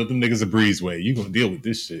even gonna build them niggas a breezeway. You gonna deal with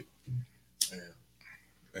this shit.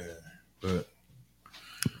 But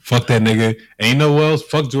Fuck that nigga. And you know what else?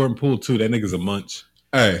 Fuck Jordan Poole too. That nigga's a munch.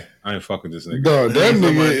 hey, I ain't fucking this nigga. Dog, that He's nigga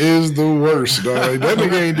somebody- is the worst, dog. That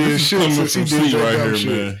nigga ain't did this is shit coming since he from did C that right dumb here, shit.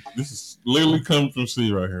 man. This is literally coming from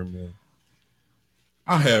C right here, man.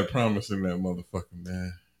 I had promise in that motherfucker,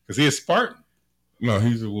 man. Cause he a Spartan. No,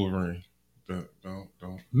 he's a Wolverine. Don't,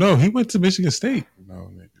 No, he went to Michigan State.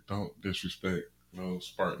 no, nigga, don't disrespect no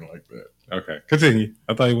Spartan like that. Okay, continue.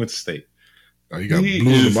 I thought he went to State. Oh, he got He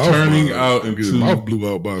blew in is the mouth turning by- out his into- mouth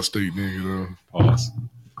blew out by a state nigga, Pause.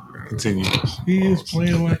 Continue. He is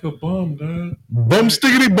playing like a bum, dog. though. Bum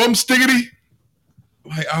stiggity.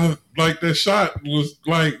 Like that shot was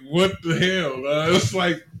like, what the hell? It's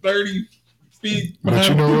like 30 feet But behind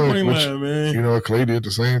you know the what? three-point But line, man. You know, Clay did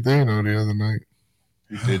the same thing though the other night,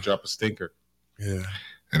 He did drop a stinker. Yeah,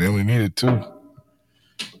 and they only needed 2.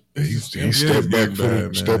 He stepped back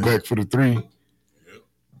for the 3.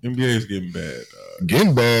 NBA's getting bad, dog.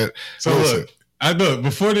 Getting bad. So Listen, look, I look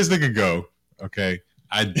before this nigga go. Okay,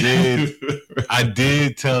 I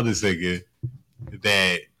did tell this nigga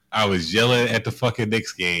that I was yelling at the fucking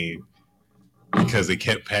Knicks game because they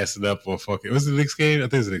kept passing up on fucking. Was it the Knicks game? I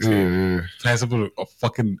think it was the Knicks game. yeah. Pass up on a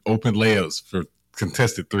fucking open layups for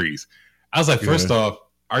contested threes. I was like, first off,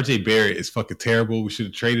 RJ Barrett is fucking terrible. We should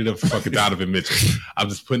have traded him for fucking Donovan Mitchell. I'm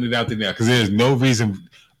just putting it out there now because there's no reason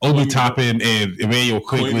Obi Toppin and Emmanuel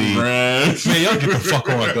Quigley. Man, y'all get the fuck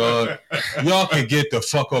on, dog. Y'all can get the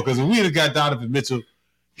fuck on because if we'd have got Donovan Mitchell,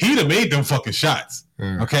 he'd have made them fucking shots.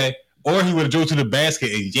 Yeah. Okay? Or he would have drove to the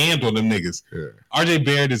basket and yammed on them niggas. Yeah. RJ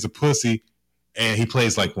Barrett is a pussy and he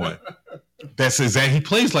plays like one. That's exactly. He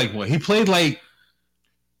plays like one. He played like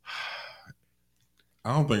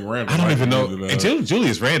I don't think Randall. I don't even know. either, And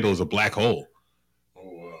Julius Randle is a black hole. Oh,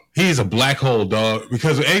 wow. He's a black hole, dog.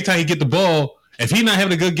 Because anytime he get the ball, if he's not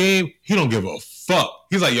having a good game, he don't give a fuck.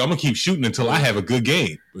 He's like, yo, I'm gonna keep shooting until I have a good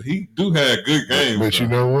game. But he do have good games. But you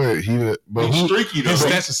know what? He's streaky though. His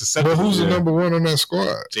stats are susceptible. But who's the number one on that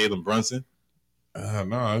squad? Jalen Brunson.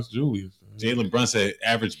 No, it's Julius. Jalen Brunson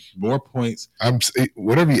averaged more points.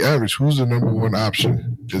 Whatever he averaged, who's the number one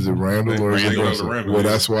option? Is it Randall or is it Brunson? Well,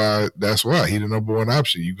 that's why he the number one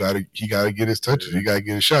option. He gotta get his touches. He gotta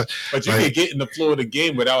get his shots. But you can get in the flow of the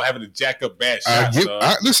game without having to jack up bad shots.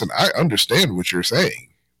 Listen, I understand what you're saying,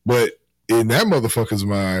 but in that motherfucker's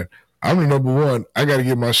mind, I'm the number one. I got to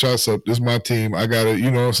get my shots up. This is my team. I got to, you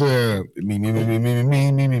know what I'm saying? Me.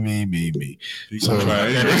 So,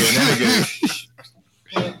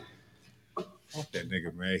 fuck that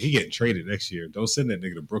nigga, man. He getting traded next year. Don't send that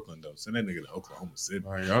nigga to Brooklyn, though. Send that nigga to Oklahoma City.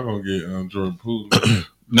 Like, y'all going to get Jordan Poole.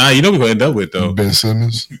 Nah, you know we're going to end up with, though. Ben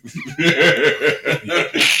Simmons.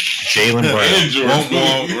 Jalen Brown.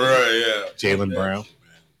 Jalen Brown.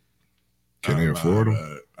 Can they afford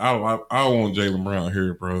him? I want Jalen Brown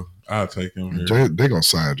here, bro. I'll take him here. They're going to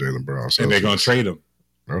sign Jalen Brown. So and they're going to trade him.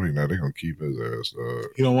 I think they're going to keep his ass.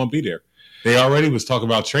 He don't want to be there. They already was talking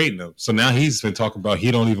about trading him. So now he's been talking about he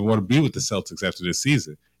don't even want to be with the Celtics after this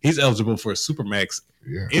season. He's eligible for a Supermax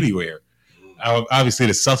anywhere. Obviously,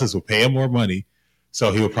 the Celtics will pay him more money.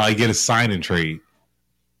 So he'll probably get a sign and trade.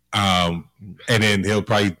 And then he'll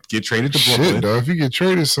probably get traded to Brooklyn. Shit, dog, if you get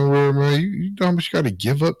traded somewhere, man, you know how much you got to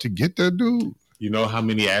give up to get that dude? You know how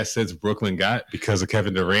many assets Brooklyn got because of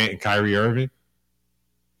Kevin Durant and Kyrie Irving?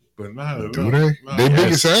 But not do they? Their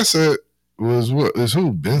biggest asset was what? Is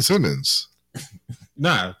who? Ben Simmons.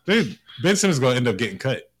 Nah, Ben Simmons is going to end up getting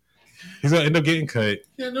cut. He's going to end up getting cut.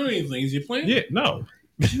 You can't do anything. Is you playing? Yeah, no.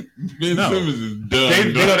 Ben Simmons is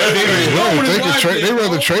done. They'd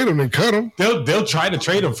rather trade him than cut him. They'll try to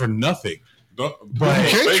trade him for nothing. But you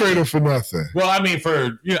can't trade him for nothing. Well, I mean,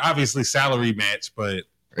 for obviously salary match, but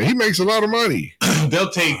he makes a lot of money. they'll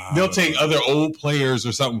take other old players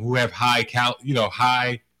or something who have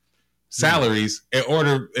high salaries in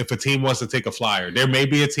order if a team wants to take a flyer. There may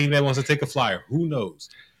be a team that wants to take a flyer. Who knows?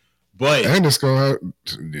 But it's going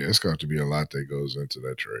to have to be a lot that goes into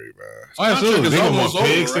that trade, man. Oh, absolutely. They're going to want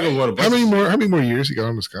pigs. They're going to want a How many more years he got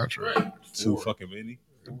on this contract? Right. Too fucking many.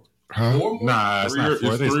 Huh? Nah, it's not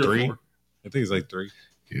 4. I think it's 3. I think it's like 3.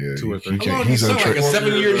 Yeah, 2 or 3. He's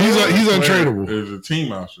untradeable. He's untradeable. There's a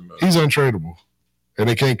team option though. He's untradeable, and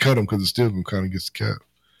they can't cut him because it still going to kind of get the cap.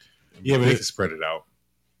 Yeah, but they can spread it out.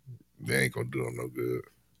 They ain't gonna do him no good.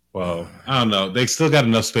 Well, I don't know. They still got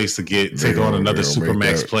enough space to take on another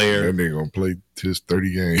Supermax player. And they're gonna play his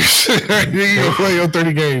 30 games. You gonna play your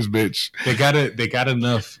 30 games, bitch. They got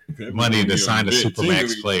enough money to sign a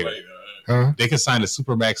Supermax player. Huh? They can sign a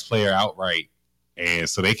Supermax player outright, and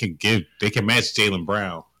so they can match Jalen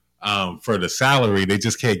Brown. For the salary, they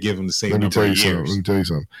just can't give him the same number of years. Let me tell you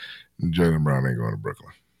something. Jalen Brown ain't going to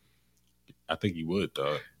Brooklyn. I think he would,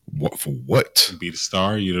 though. What for? What? Be the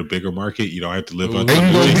star. You're the bigger market. You don't have to live on. You're gonna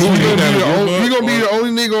be the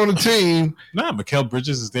only nigga on the team. Nah, Mikal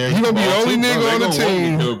Bridges is there. You're gonna be the only nigga on the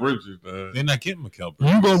team. They're not getting Mikal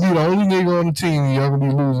Bridges. You're gonna be the only nigga on the team. And y'all gonna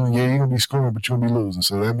be losing. Yeah, you're gonna be scoring, but you're gonna be losing.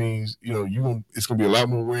 So that means it's gonna be a lot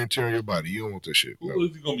more wear and tear on your body. You don't want that shit. Who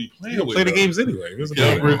is he gonna be playing? He'll play the games anyway.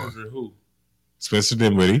 Mikal Bridges or who? Spencer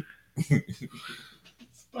Dinwiddie.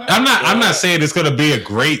 I'm not saying it's gonna be a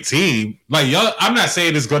great team. Like y'all, I'm not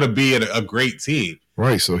saying it's gonna be a great team.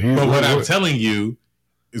 Right. So but what I'm telling you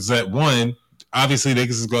is that one, obviously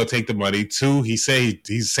niggas is gonna take the money. 2, he's saying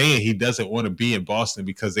he doesn't want to be in Boston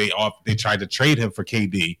because they tried to trade him for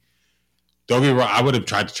KD. Don't get me wrong, I would have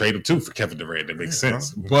tried to trade him too for Kevin Durant. That makes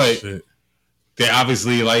sense. But they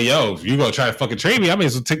obviously like, yo, if you gonna try to fucking trade me, I may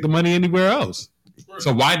as well take the money anywhere else.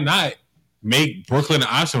 So why not make Brooklyn an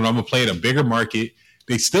option when I'm gonna play in a bigger market?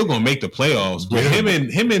 They still gonna make the playoffs, but him and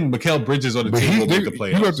Mikal Bridges on the team will make the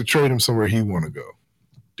playoffs. You have to trade him somewhere he want to go.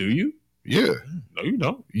 Do you? Yeah. No, you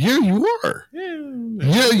don't. Yeah, you are.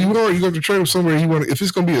 Yeah, you are. You have to trade him somewhere he want to. If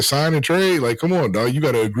it's gonna be a sign and trade, like, come on, dog, you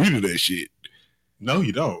got to agree to that shit. No,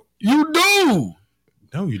 you don't. You do.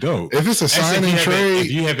 No, you don't. If it's a sign and trade,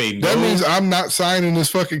 if you have a that means I'm not signing this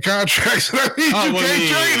fucking contract. So that means you can't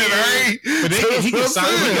trade it, right? But he can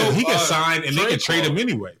sign. He can sign, and they can trade him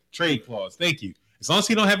anyway. Trade clause. Thank you. As long as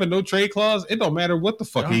he don't have a no trade clause, it don't matter what the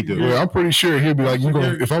fuck he do. Yeah, I'm pretty sure he'll be like,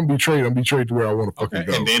 if I'm be traded, I'm be traded to where I want to fucking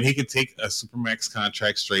go. And then he could take a Supermax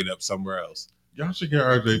contract straight up somewhere else. Y'all should get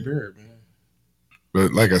RJ Barrett, man.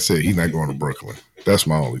 But like I said, he's not going to Brooklyn. That's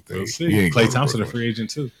my only thing. He ain't Klay Thompson a free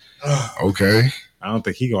agent too. Okay. I don't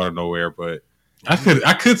think he going nowhere, but I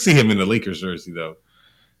could see him in the Lakers jersey though.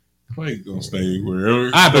 Clay gonna stay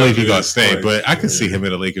wherever. I believe he's gonna stay, Clay. but I can see him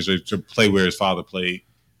in the Lakers to play where his father played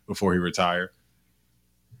before he retired.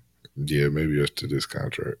 Yeah, maybe just to this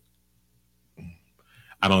contract.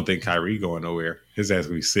 I don't think Kyrie going nowhere. His ass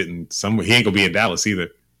gonna be sitting somewhere. He ain't gonna be in Dallas either.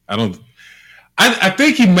 I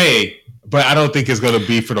think he may, but I don't think it's gonna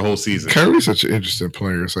be for the whole season. Kyrie's such an interesting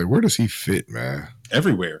player. It's like, where does he fit, man?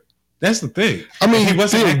 Everywhere. That's the thing. I mean, he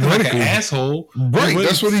wasn't acting like an theoretically- asshole. Right,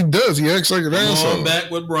 that's what he does. He acts like an Going asshole. back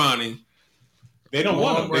with Bronny. They don't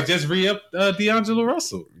want him. They just re-upped D'Angelo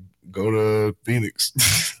Russell. Go to Phoenix.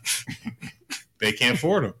 They can't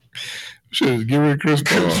afford him. Should get rid of Chris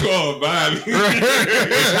Paul. Oh, man.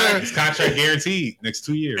 His contract guaranteed next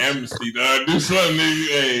 2 years. Amnesty, dog. Do something, nigga.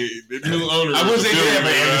 Hey, the new owner. I wouldn't say they have an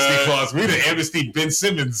building, amnesty dog. clause. We'd have amnesty Ben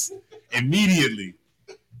Simmons immediately.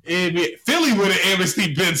 Philly would have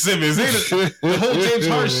amnesty Ben Simmons. The whole James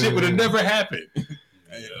Harden shit would have never happened.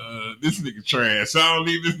 Hey, this nigga trash. I don't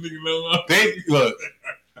need this nigga no more. Look.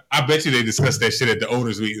 I bet you they discussed that shit at the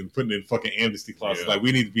owners' meeting, putting in fucking amnesty clauses. Yeah. Like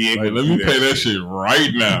we need to be able. Like, to let do me pay that shit right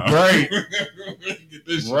now. Right. Get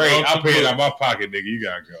this shit Right, off I'll the pay it book. out of my pocket, nigga. You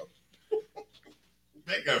gotta go.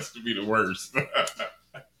 That got to be the worst.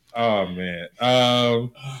 Oh man.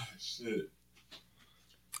 Shit.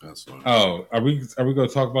 That's fine. Oh, are we gonna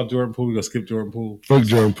talk about Jordan Poole? We gonna skip Jordan Poole? Fuck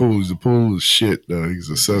Jordan Poole. The pool is shit, dog. He's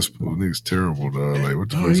a cesspool. Nigga's terrible, dog. Like, what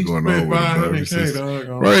the fuck's going on with him, dog? He's just-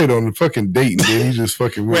 Right on the fucking date, and then he just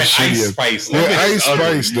fucking went Wait, Ice shitty. Spice. Yeah, That bitch Ice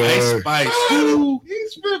ugly. Spice, dog. Ice Spice. Ooh. He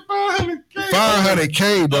spent $500K.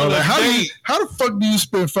 500K, dog. On Like, a how the fuck do you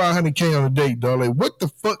spend 500K on a date, dog? Like, what the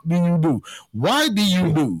fuck do you do? Why do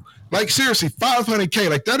you do? Like, seriously, 500K.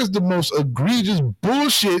 Like, that is the most egregious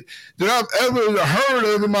bullshit that I've ever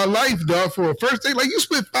heard of in my life, dog. For a first date, like, you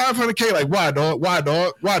spent 500K. Like, why, dog? Why,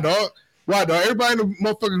 dog? Why, dog? Why, dog? Everybody in the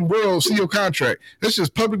motherfucking world see your contract. That's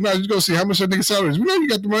just public knowledge. You go see how much that nigga salary is. We know you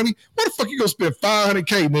got the money. Why the fuck you gonna spend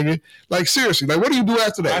 500K, nigga? Like, seriously, like, what do you do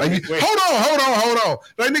after that? Like, Wait. hold on.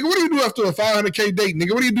 Like, nigga, what do you do after a 500K date,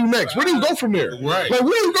 nigga? What do you do next? Where do you go from there? Right. Like, where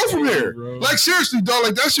do you go from there? Bro. Like, seriously, dog,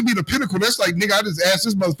 like, that should be the pinnacle. That's like, nigga, I just asked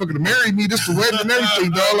this motherfucker to marry me, this the wedding and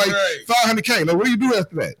everything, dog. Like, Right. 500K. Like, what do you do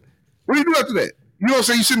after that? What do you do after that? You know what I'm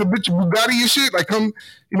saying? You send a bitch a Bugatti and shit? Like, come,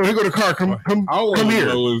 here go the car. Come I want to here.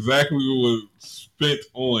 know exactly what was spent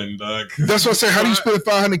on, dog. That's what I say. How do you spend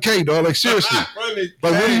 500K, dog? Like, seriously. Like,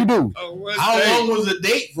 what do you do? How long was the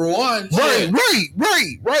date for one?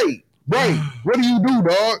 Right. What do you do,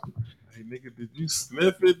 dog? Hey, nigga, did you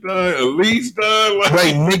sniff it, dog? At least, dog? Like,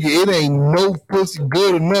 Like, nigga, it ain't no pussy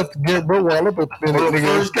good enough to get bro all up in it, On the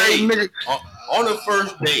nigga. first date. Nigga, On the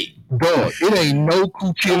first date. dog, it ain't no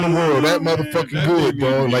coochie in the world that motherfucking that good, nigga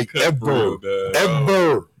dog. be Like, cut ever. real, dog.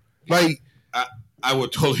 Ever. Like, I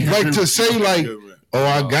would totally Like agree to with say, you. like, oh,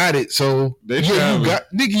 I got it. So, They yeah, you should got,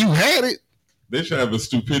 nigga, you had it. They should have a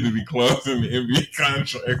stupidity clause in the NBA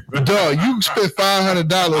contract. Dog, you spent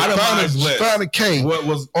 $500, Itemized list. 500K What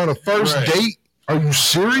was on a first Right. date. Are you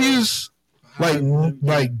serious? Like,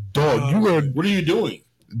 dog, you were, what are you doing?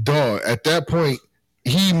 dog, at that point,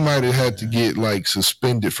 he might have had to get, like,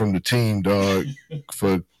 suspended from the team, dog,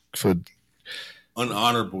 for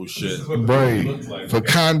Unhonorable shit. right, for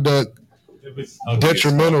conduct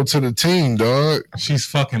detrimental to the team, dog. She's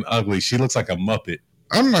fucking ugly. She looks like a Muppet.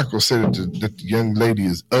 I'm not gonna say that the young lady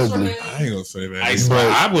is ugly. I ain't gonna say that. Ice But-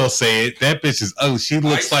 Spice. I will say it. That bitch is ugly. She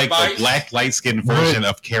looks Ice like the Spice? black light skinned version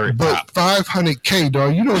of Carrot But Top. 500K,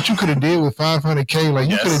 dog. You know what you could have did with 500K? Like,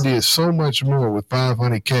 you Yes. could have did so much more with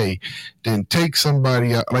 500K than take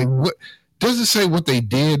somebody out. Like, what does it say what they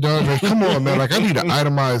did, dog? Like, come on, man. Like, I need an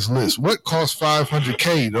itemized list. What cost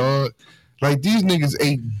 500K, dog? Like, these niggas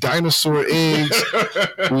ate dinosaur eggs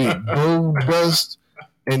with gold dust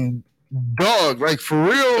and dog. Like, for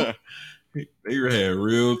real. They had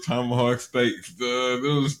real tomahawk steaks. It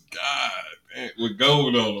was God with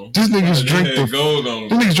gold on them. These niggas They drink had the gold on These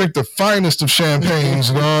them. niggas drink the finest of champagnes,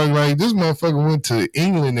 dog. Like, this motherfucker went to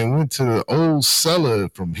England and went to the old cellar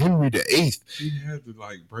from Henry VIII. He had to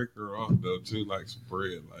like break her off though too, like some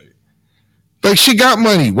bread. Like, she got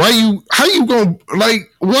money. How you gonna, like,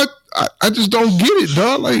 what? I just don't get it,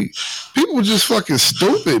 dog. Like, people just fucking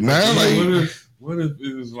stupid, man. Like, what if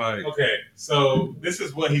it was like Okay, so this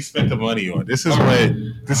is what he spent the money on. This is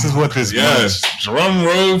what this yes, munch, drum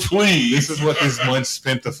roll please. this is what this munch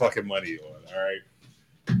spent the fucking money on. All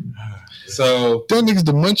right. So that nigga's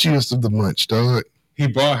the munchiest of the munch, dog. he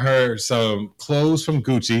bought her some clothes from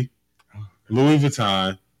Gucci, Louis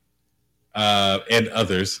Vuitton, and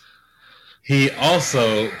others. He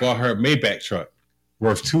also bought her a Maybach truck.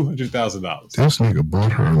 worth $200,000. This nigga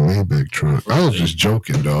bought her a Maybach truck. I was just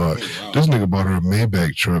joking, dog. Wow. This nigga bought her a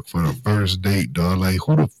Maybach truck for the first date, dog. Like,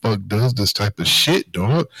 who the fuck does this type of shit,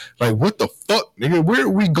 dog? Like, what the fuck, nigga? Where do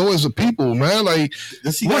we go as a people, man? Like,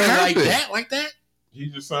 Does he what got it happened? like that? He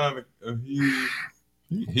just signed.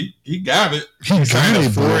 He got it. he Signed got a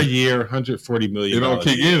it, bro. 4-year, $140 million. It don't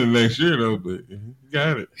kick in the next year though, but he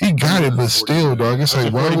got it. He got it, but still, dog. It's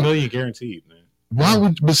like, why $140 would, million guaranteed, man. why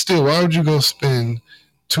would you go spend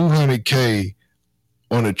 $200K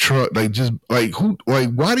on a truck? Like, just like who?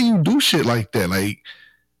 Like, why do you do shit like that? Like,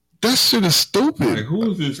 that shit is stupid. Like,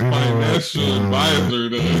 who is this financial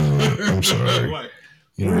advisor? I'm sorry. Like,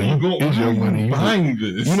 You where know, you going? it's your money. You Buying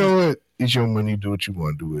this? You know what? It's your money. Do what you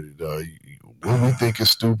want to do with it, dog. What we think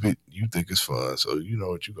is stupid, you think is fun. So you know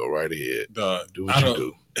what? You go right ahead. Dog, Do what you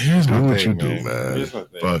do. Here's Do my what thing, you do, man. man. Here's my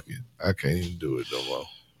thing. Fuck it. I can't even do it no more.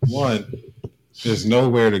 One, there's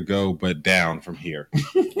nowhere to go but down from here.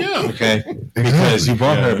 Yeah. Okay? Because you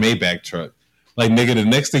bought her a Maybach truck. Like, nigga, the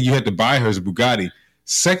next thing you had to buy her is a Bugatti.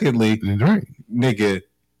 Secondly, Right. nigga,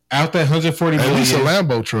 out that $140 At least a million.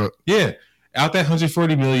 Lambo truck. Yeah. Out that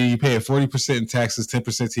 $140 million, you pay 40% in taxes,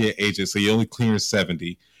 10% to your agent, so you're only clearing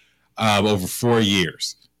 70 over 4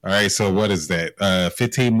 years. All right, so what is that?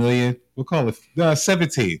 15 million? We'll call it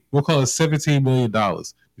 17. We'll call it $17 million. But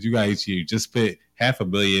you guys, you just spent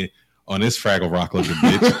 $500,000 on this Fraggle Rock looking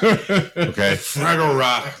bitch. Okay, Fraggle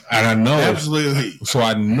Rock. and I know, Absolutely. so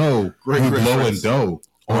I know Great you blowing reference. dough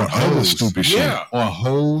on other hoes. stupid shit. Yeah. On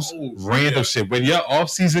hoes, random yeah. shit. When your off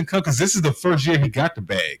season comes, because this is the first year he got the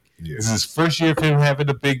bag. Yeah. This is his first year of him having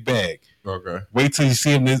the big bag. Okay. Wait till you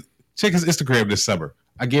see him. Check his Instagram this summer.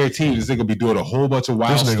 I guarantee you, this nigga be doing a whole bunch of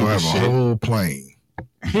wild, This nigga stupid gonna have shit. a whole plane.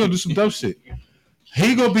 He gonna do some dope shit.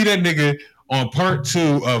 He gonna be that nigga on part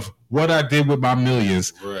 2 of What I Did with My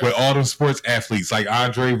Millions Right. with all them sports athletes like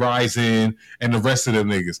Andre Rison and the rest of them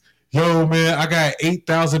niggas. Yo, man, I got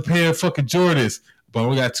 8,000 pair of fucking Jordans, but I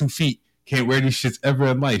only got 2 feet. Can't wear these shits ever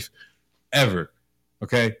in life. Ever.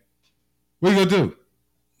 Okay? What you gonna do?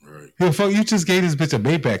 Right. Yo, fuck, you just gave this bitch a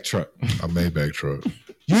Maybach truck. A Maybach truck.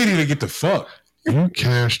 You didn't even get the fuck. You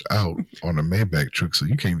cashed out on a Maybach truck, so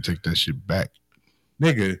you can't even take that shit back.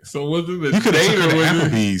 Nigga, So was it a you could have date took her or to was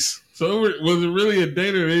it? Applebee's. So was it really a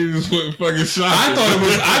date or they just went fucking shopping?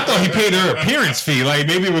 I thought he paid her appearance fee. Like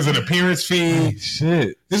maybe it was an appearance fee.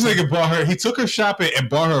 Shit. This nigga bought her, he took her shopping and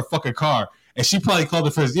bought her a fucking car. And she probably called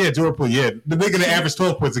the first, Jordan Poole, the nigga that averaged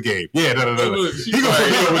 12 points a game. Yeah, no. Look, He gonna put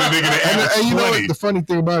her with a nigga that And averaged you know 20. what? The funny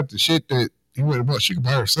thing about the shit that he went about, she could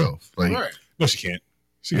buy herself. Like, Right. No, she can't.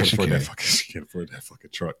 She Yeah, can't she afford can. that fucking. She can't afford that fucking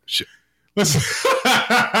truck. Shit. Listen,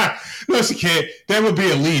 no, she can't. That would be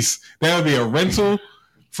a lease. That would be a rental.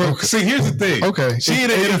 Okay. See, here's the thing. okay, She ain't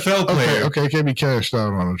an NFL player. Okay, it can't be cashed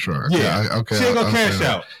out on a truck. Okay, Yeah. okay. She ain't gonna I cash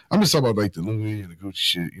understand. out. I'm just talking about like the Louis and the Gucci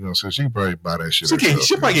shit, you know. So she can probably buy that shit. She herself,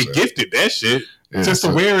 should probably you get know gifted that shit what I'm saying? just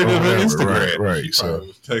to wear it on her whatever, Instagram. Right. She So probably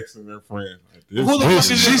was texting their friends. Like, this Who the This-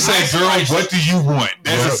 fuck is She this said, Ice "Girl, Spice? what do you want?"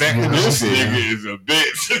 That's Yep, exactly yeah, what she this said. nigga is a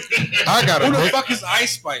bitch. I got Who the a fuck is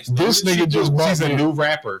Ice Spice? This nigga just bought She's a me. new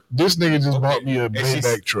rapper. This nigga just Okay. bought me a she's-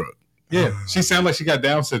 Maybach truck. Yeah, she sounds like she got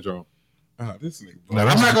Down syndrome. This nigga. Now,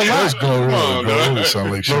 that's, I'm not gonna lie. that's Glorilla. Come on, Glorilla dog.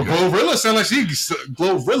 sound like she No, got, Glorilla sound like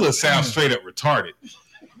Glorilla sounds straight up retarded.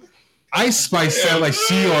 Ice Spice sound like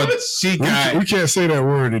she we got can't say that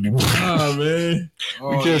word anymore. Oh man.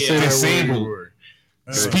 Oh, we can't say that Disabled. word.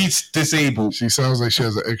 speech disabled. She sounds like she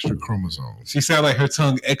has an extra chromosome, She sound like her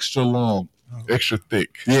tongue extra long. extra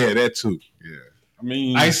thick. Yeah, that too. Yeah. I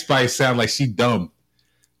mean, Ice Spice sound like she dumb.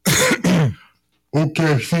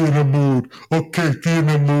 Okay, she in the mood. Okay, she in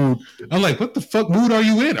the mood. I'm like, what the fuck mood are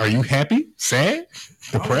you in? Are you happy? Sad?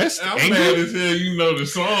 Depressed? I'm mad Angry? as hell. You know the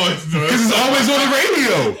songs. Because it's always on the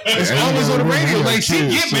radio. It's Yeah, always on the radio. yeah, Like, she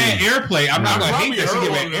kids, get mad airplay. I'm not going to hate that she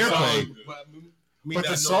get mad airplay. But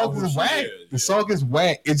the song is whack. The song is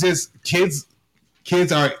whack. It's just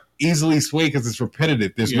kids are easily swayed because it's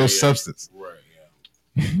repetitive. There's no substance. Right,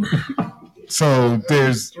 yeah. So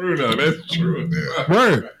there's True though. That's true. Yeah.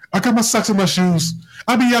 word. I got my socks in my shoes.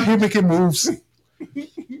 I be out here making moves.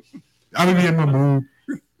 I be in my mood.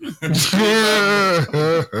 That's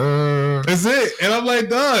it. And I'm like,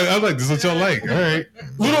 dog. I'm like, this is what y'all like. All right.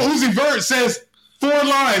 Little Uzi Vert says 4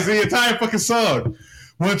 lines in the entire fucking song.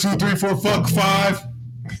 1, 2, 3, 4, fuck 5.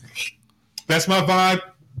 That's my vibe.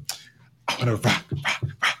 I wanna rock.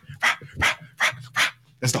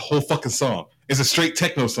 That's the whole fucking song. It's a straight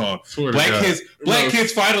techno song. Swear to God. Black No.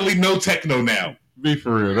 kids finally know techno now. Be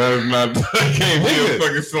for real. That is not. That can't be Nigga. a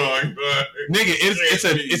fucking song. Dog.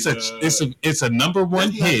 Nigga, it's a number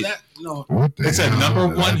one hit. No, What the It's a hell number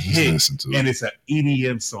did I one just hit, listen to? and it's an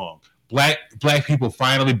EDM song. Black people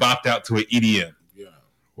finally bopped out to an EDM. yeah.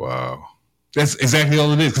 Wow. That's exactly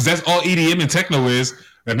all it is. Because that's all EDM and techno is.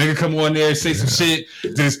 A nigga come on there and say some shit.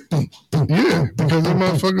 Just Yeah, because them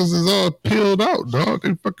motherfuckers is all peeled out, dog.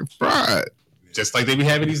 They fucking fried. just like they be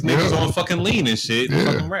having these niggas on fucking lean and shit and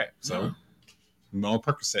Yeah. fucking rap. So on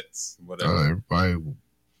Percocets, whatever. Everybody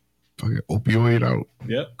fucking opioid out.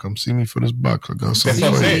 Yep. Come see me for this box. I got That's something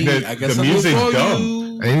what I'm for you. saying. I guess The I'm music's for dumb.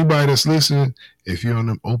 you. Anybody that's listening, if you're on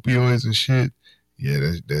them opioids and shit, yeah,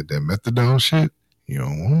 that methadone shit, you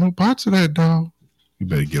don't want no parts of that, dog. You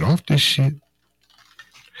better get off this shit.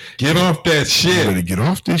 Get off that You shit. better get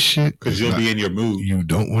off this shit. Because you'll be in your mood. You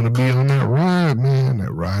don't want to be on that ride, man.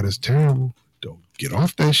 That ride is terrible. Don't get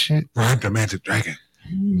off that shit. Ride the Magic Dragon.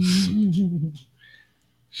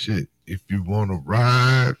 Shit. If you want to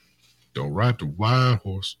ride, don't ride the wild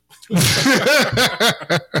horse.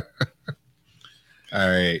 All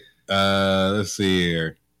right. Let's see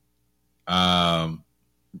here.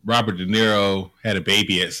 Robert De Niro had a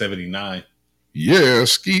baby at 79. Yeah,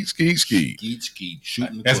 skeet. Skeet, shooting.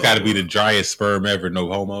 The That's got to club. be the driest sperm ever. No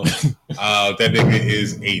homo. That nigga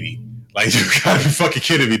is 80. Like, you gotta be fucking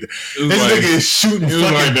kidding me. This nigga is shooting It was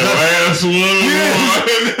fucking like the dust. last one. That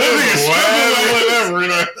nigga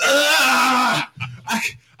Whatever.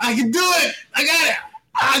 I can do it. I got it.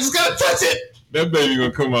 I just gotta touch it. That baby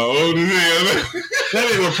gonna come out old as hell. That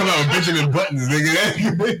nigga gonna come out Benjamin Buttons, nigga.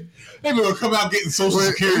 That nigga gonna come out getting Social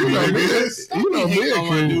Security, nigga.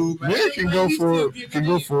 Men can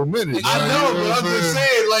go for a minute. I know, but I'm just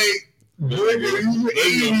saying, like, Nigga, you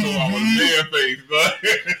 80 gonna come out with a man face, bud.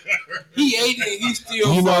 He 80 and he's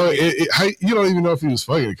still You know, fucking. you don't even know if he was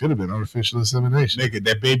fucking. It could have been artificial insemination. nigga,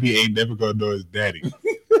 that baby ain't never gonna know his daddy.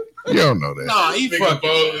 You don't know that. Nah, he Nigga fucking.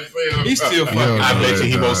 bold as hell. He's still fucking. Yeah. I bet you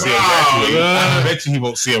he won't see him graduate. I bet you he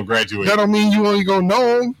won't see him graduate. That don't mean you ain't gonna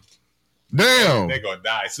know him. Damn. They're gonna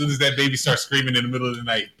die as soon as that baby starts screaming in the middle of the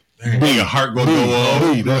night. Nigga, heart gonna go off.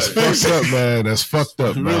 B, that's fucked up, man. That's fucked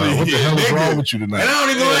up, man. Really, What the hell is nigga. wrong with you And I tonight? don't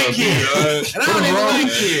even like kids. And I don't even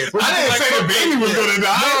like kids. I didn't say the baby was gonna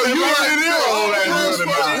die. No, you already already knew all that Why was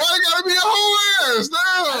gonna die. it gotta be a whole ass? I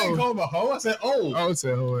didn't Damn. call him a hoe. I said old. I would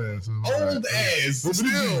say whole ass. Old ass. But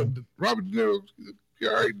still, Robert De Niro, you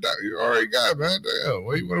already got it, man. Damn.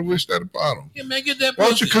 Why you want to wish that upon him? Yeah, man, get that Why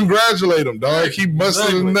don't you pussy. congratulate him, dog? He busted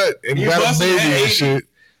a Exactly. nut and He got a busted baby at and 80. shit.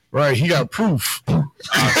 Right, he got proof. Right.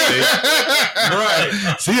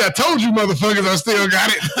 See, I told you, motherfuckers, I still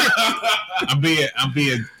got it. I'm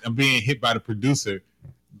being hit by the producer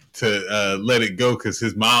to let it go because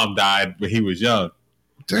his mom died when he was young.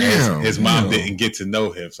 Damn. His mom damn. didn't get to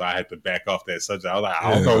know him, so I had to back off that subject. I was like,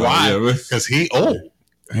 I don't know why, because he old.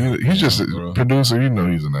 He's just a Bro. producer. You know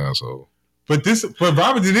he's an asshole. But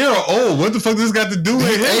Robert De Niro old. What the fuck this got to do with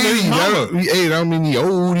He him? and his 80. mama? He 80. I don't mean he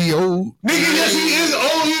old. He old. Nigga, yes, he is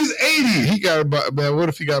old. He's 80. He got about, man, what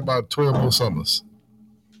if he got about 12 more summers?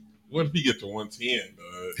 What if he get to 110,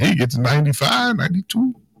 bud? He gets 95,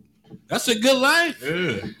 92. That's a good life.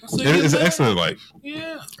 Yeah. That's a good It's an life. excellent life.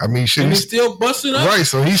 Yeah. I mean, shit, And he's he's still busting up. right.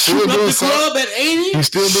 So he's still Shooting up doing the something. club at 80. He's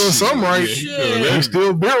still doing something right. Shit. He's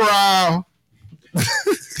still virile.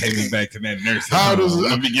 Take me back to that nurse. How does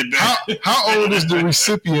Let me get that. how old is the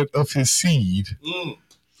recipient of his seed?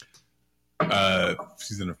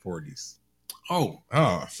 She's in her 40s. Oh,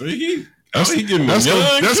 Oh, see, That's, he getting that's, young.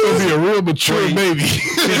 gonna be a real mature baby.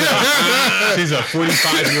 She's a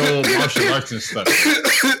 45-year-old martial arts instructor. So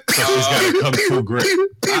she's got to come through grip.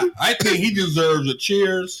 I think he deserves a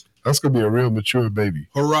cheers. That's gonna be a real mature baby.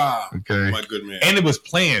 Hurrah. Okay. My good man. And it was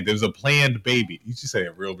planned. It was a planned baby. You just say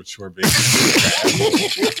a real mature baby.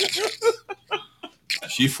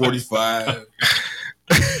 She 45.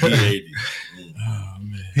 He 80. Oh,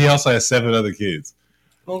 man. He also has 7 other kids.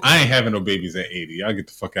 Okay. I ain't having no babies at 80. Y'all get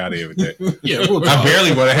the fuck out of here with that. Yeah, we'll I talk.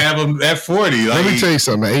 barely want to have them at 40. Let me Like, tell you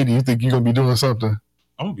something. At 80, you think you're gonna be doing something?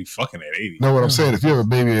 I'm gonna be fucking at 80. No, what I'm saying, if you have a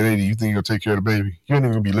baby at 80, you think you're gonna take care of the baby? You ain't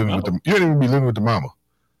even gonna be living with the. You ain't even be living with the mama.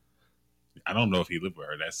 I don't know if he lived with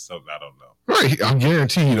her. That's something I don't know. Right? I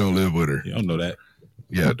guarantee he don't live with her. You don't know that.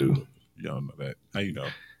 Yeah, I do. You don't know that. How you know?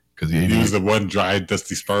 Because He was the one dry,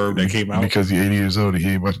 dusty sperm that came out. Because he's 80 years old, he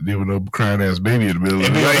ain't about to deal with no crying ass baby in the middle of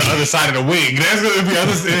And the be on the night. other side of the wing. That's gonna be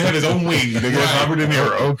other. It had his own wing. Nigga, that's Robert De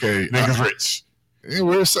Niro. Okay. Nigga's rich. Hey,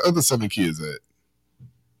 where's the other 7 kids at?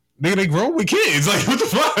 Nigga, they grown with kids. Like, what the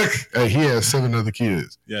fuck? Hey, he has 7 other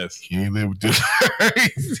kids. Yes. He ain't live with this.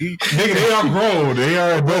 Nigga, they are grown. They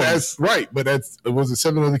are But adults. that's right. But was it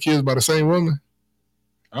 7 other kids by the same woman?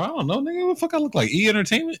 I don't know, nigga. What the fuck I look like? E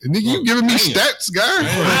Entertainment? And nigga, you giving me Damn. stats, guy? I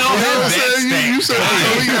don't have that You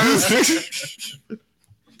stat. said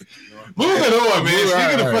Moving on, man. Right,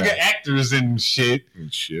 Speaking of right. fucking actors and shit.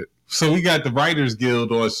 shit. So we got the Writers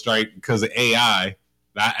Guild on strike because of AI,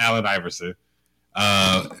 not Allen Iverson.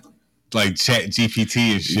 like Chat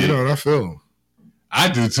GPT and shit. You know what I feel? I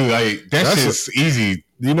do too. Like that's shit's easy.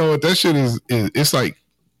 You know what that shit is? It's like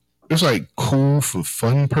cool for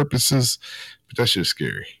fun purposes, but that shit's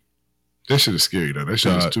scary. That shit is scary though. That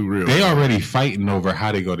shit is too real. They already fighting over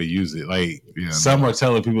how they going to use it. Like some are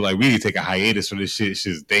telling people like we need to take a hiatus for this shit.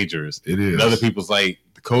 Shit's dangerous. It is. And other people's like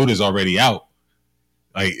the code is already out.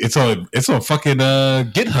 Like it's on fucking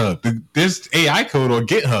GitHub. There's AI code on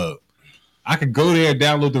GitHub. I could go there and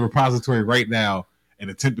download the repository right now and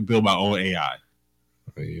attempt to build my own AI.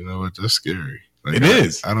 You know what? That's scary. Like, it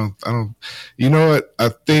is. I don't. You know what? I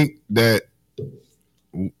think that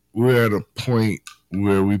we're at a point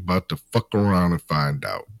where we about to fuck around and find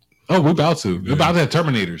out. Oh, we're about to. We're about to have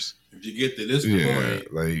Terminators. If you get to this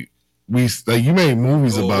point, like you made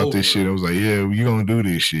movies about this shit. I was like, yeah, you gonna do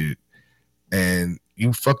this shit, and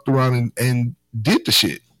you fucked around and did the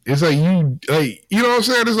shit. It's like you know what I'm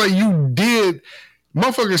saying? It's like you did.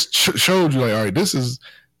 Motherfuckers showed you like, all right, this is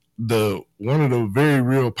one of the very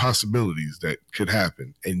real possibilities that could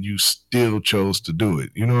happen, and you still chose to do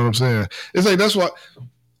it. You know what I'm saying? It's like that's why.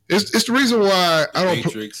 It's the reason why I don't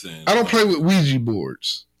play with Ouija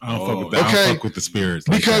boards. I don't fuck with that. I don't fuck with the spirits.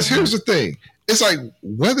 Like because here's the thing. It's like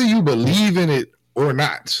whether you believe in it or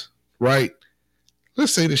not, right?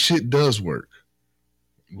 Let's say the shit does work.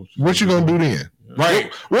 What you gonna do then?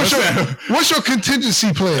 Right. What's your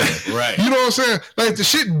contingency plan? Right. You know what I'm saying? Like if the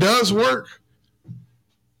shit does work,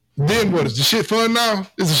 then what? Is the shit fun now?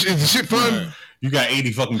 Is the shit fun? Right. You got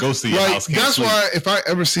 80 fucking ghosts in your house. That's why if I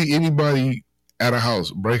ever see anybody at a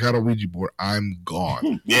house break out a Ouija board, I'm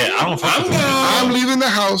gone. Yeah, I don't fuck with them. I'm leaving the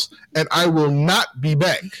house and I will not be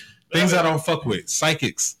back. Things I don't fuck with: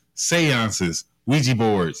 psychics, seances, Ouija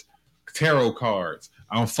boards, tarot cards.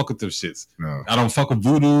 I don't fuck with them shits. No. I don't fuck with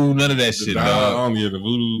voodoo, none of that shit. I don't get the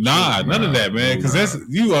voodoo. None of that, man. Because that's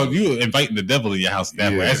you inviting the devil in your house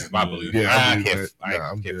that way. That's my belief. Yeah, I can't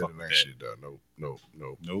fuck with that shit, though. No.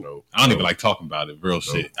 I don't even like talking about it. Real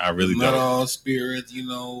shit. I really don't. Not all spirits,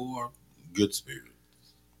 are good spirits.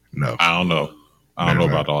 No, I don't know. I don't know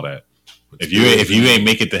about all that. If you ain't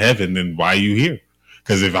make it to heaven, then why are you here?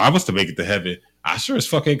 Because if I was to make it to heaven, I sure as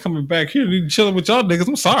fuck ain't coming back here to chilling with y'all niggas.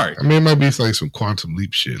 I'm sorry. I mean, it might be like some quantum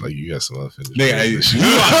leap shit. Like you got some unfinished.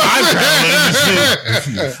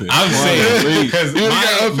 I'm saying because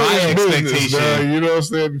my expectation. You know what I'm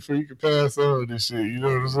saying? Before you can pass on this shit, you know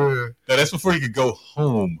what I'm saying? No, that's before you could go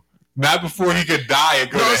home. Not before he could die and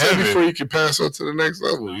go to heaven. Before you can pass on to the next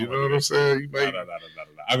level. You know what I'm saying? You might. No.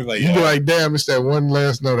 I was like, you be like, damn, it's that one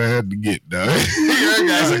last note I had to get, dog.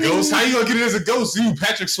 As a ghost? How you gonna get it as a ghost? You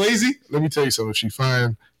Patrick Swayze? Let me tell you something. If she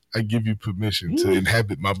fine, I give you permission to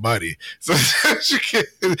inhabit my body. So she can,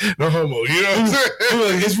 no homo. You know what I'm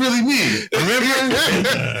saying? It's really me.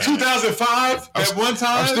 Remember 2005? That one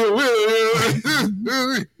time? I still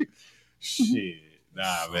will. Shit.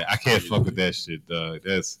 Nah, man. I can't fuck with that shit, dog.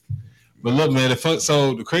 But look, man,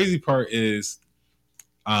 so the crazy part is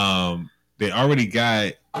they already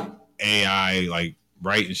got AI like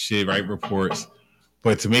writing shit, write reports.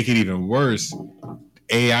 But to make it even worse,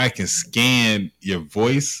 AI can scan your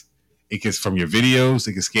voice. It can from your videos.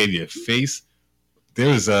 It can scan your face.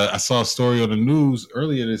 I saw a story on the news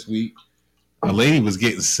earlier this week. A lady was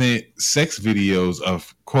getting sent sex videos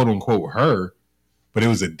of quote unquote her, but it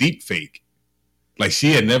was a deep fake. Like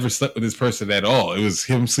she had never slept with this person at all. It was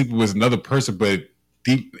him sleeping with another person, but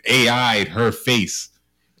deep AI'd her face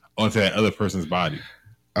onto that other person's body.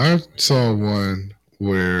 I saw one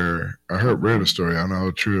where I read a story. I don't know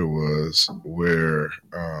how true it was, where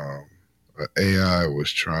an AI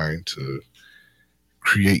was trying to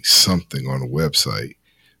create something on a website,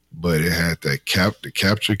 but it had that the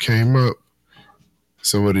capture came up.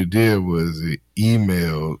 So what it did was it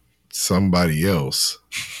emailed somebody else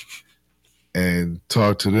and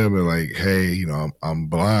talked to them and like, hey, I'm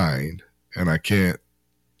blind and I can't,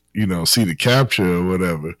 see the capture or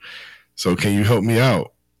whatever. So can you help me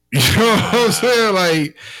out? You know what I'm saying?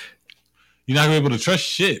 Like, you're not gonna be able to trust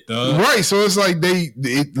shit, though. Right. So it's like they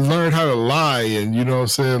learned how to lie, and you know what I'm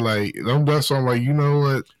saying? Like, that's why I'm like, you know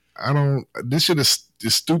what? This shit is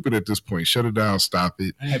stupid at this point. Shut it down, stop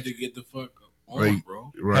it. I have to get the fuck on,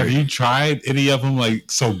 bro. Right. Have you tried any of them?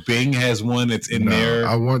 Like, so Bing has one that's in there.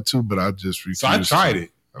 I want to, but I just refuse. So I tried it.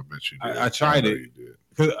 I bet you did. I tried it.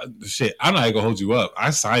 Because shit, I'm not gonna hold you up. I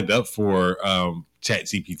signed up for Chat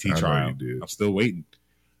GPT trial. I'm still waiting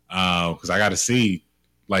because I got to see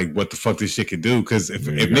like what the fuck this shit can do. Because if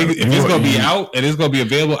it's gonna be out and it's gonna be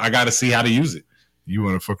available, I got to see how to use it. You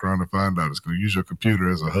want to fuck around and find out? It's gonna use your computer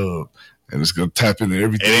as a hub, and it's gonna tap into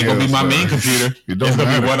everything. It ain't gonna be my main computer. It's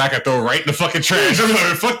gonna be one I can throw right in the fucking trash. I'm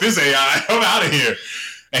like, fuck this AI. I'm out of here.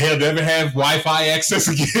 and he'll never have Wi-Fi access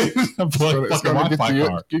again. Fucking Wi-Fi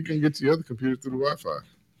card. You can get to your other computer through the Wi-Fi.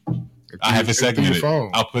 I have it segmented.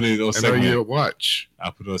 I'll put it on segment. Your watch.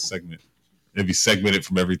 I'll put it on segment. It'll be segmented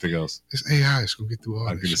from everything else. It's AI. It's gonna get through all.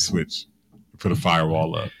 I'll get a switch. Put a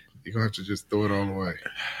firewall up. You're gonna have to just throw it all away.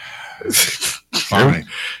 Fine.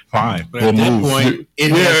 But at that point,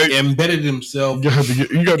 it has embedded himself. You got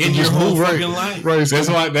to in just your whole move right. fucking life. Right.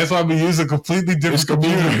 That's why I'm using a completely different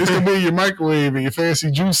computer. It's gonna be your microwave and your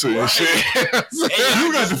fancy juicer and shit.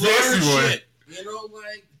 You got the fancy one. You know,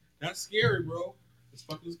 like that's scary, bro. It's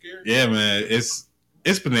fucking scary. Yeah, man. It's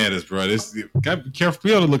bananas, bro. Gotta be careful.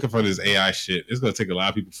 Be able to looking for this AI shit. It's gonna take a lot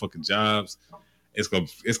of people fucking jobs. It's gonna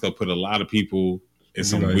put a lot of people in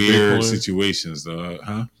some like weird Bitcoin? situations, dog.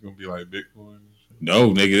 Huh? It's gonna be like Bitcoin.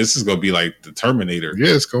 No, nigga, this is gonna be like the Terminator.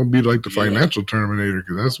 Yeah, it's gonna be like the financial Terminator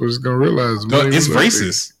because that's what it's gonna realize. No, it's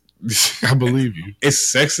racist. I believe you. It's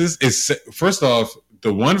sexist. First off,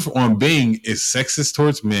 the one on Bing is sexist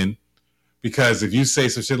towards men because if you say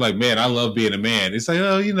some shit like, "Man, I love being a man," it's like,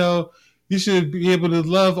 oh, you know, you should be able to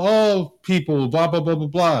love all people. Blah blah blah blah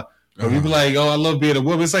blah. Or you be like, "Oh, I love being a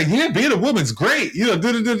woman." It's like, yeah, being a woman's great. You know,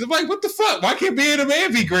 like, what the fuck? Why can't being a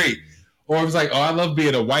man be great? Or it's like, oh, I love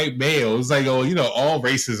being a white male. It's like, oh, you know, all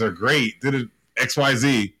races are great.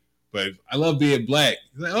 XYZ. But I love being black.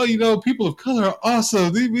 It's like, oh, you know, people of color are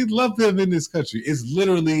awesome. We love them in this country. It's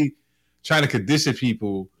literally trying to condition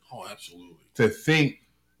people absolutely, to think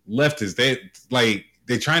leftists. They're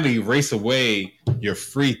trying to erase away your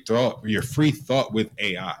free thought with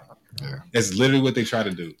AI. Yeah. That's literally what they try to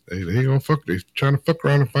do. They gonna fuck. They trying to fuck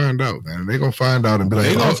around and find out, man. They gonna find out and be like,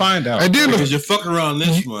 they gonna find out. And then because you fuck around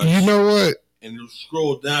this much. You know what? And you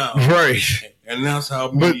scroll down, right? And that's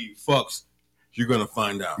how many fucks you're gonna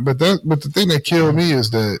find out. But the thing that killed me is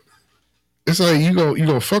that it's like you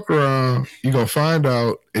gonna fuck around, you gonna find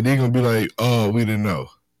out, and they're gonna be like, oh, we didn't know.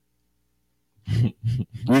 We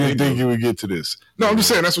didn't think you would get to this. No, I'm just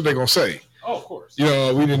saying that's what they're gonna say. Oh, of course. You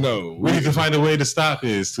know, we didn't know. We need to find a way to stop it.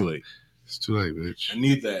 It's too late. It's too late, bitch. I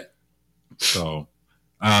need that. So,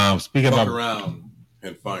 speaking fuck of around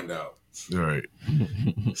and find out. All right.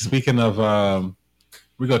 Speaking of,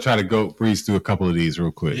 we're gonna try to breeze through a couple of these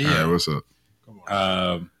real quick. Yeah. All right, what's up? Come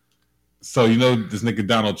on. So you know this nigga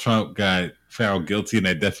Donald Trump got found guilty in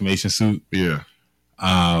that defamation suit. Yeah.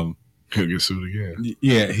 He'll get sued again.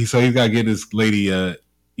 Yeah. He's got to get this lady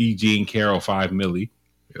E. Jean Carroll $5 million.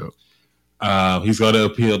 Yep. He's going to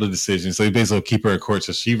appeal the decision, so he basically will keep her in court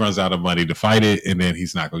so she runs out of money to fight it, and then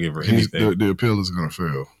he's not going to give her anything. The appeal is going to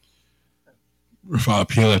fail.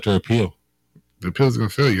 Appeal after appeal. The appeal is going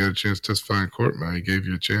to fail. You had a chance to testify in court, man. He gave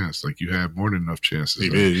you a chance. Like, you had more than enough chances. He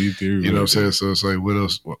did. You do. You know what I'm saying? So it's like, what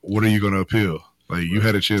else? What are you going to appeal? Like, you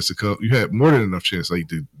had a chance to come. You had more than enough chance. Like,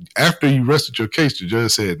 after you rested your case, the judge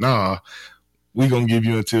said, nah, we're going to give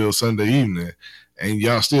you until Sunday evening. And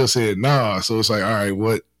y'all still said, nah. So it's like, all right,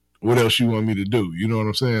 what else you want me to do? You know what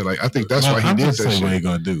I'm saying? Like, I think that's why he did that shit. What he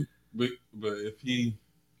gonna do? But if he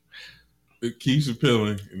keeps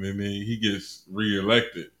appealing and then he gets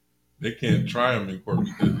reelected, they can't try him in court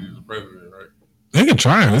because he's the president, right? They can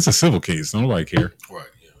try him. It's a civil case. Nobody care. Right.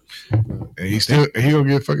 And he gonna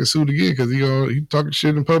get fucking sued again because he talking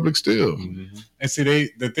shit in public still. Mm-hmm. And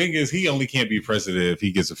see, the thing is, he only can't be president if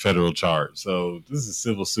he gets a federal charge. So this is a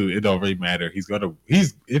civil suit. It don't really matter. He's going to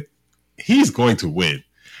win.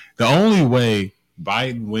 The only way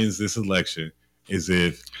Biden wins this election is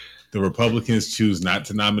if the Republicans choose not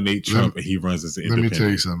to nominate Trump and he runs as an independent. Let me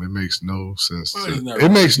tell you something. It makes no sense.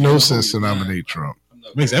 It makes no sense to nominate Trump.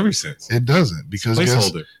 It makes every sense. It doesn't because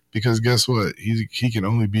placeholder. Because guess what? He can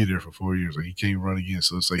only be there for 4 years. Like, he can't run again.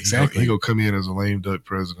 So it's like he gonna come in as a lame duck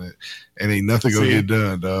president, and ain't nothing gonna get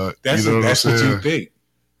done, dog. That's what you think.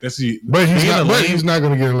 But he's not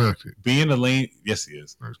gonna get elected. Yes, he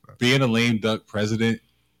is. Being a lame duck president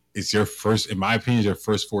is your first, in my opinion, your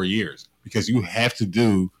first 4 years because you have to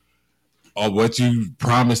do all what you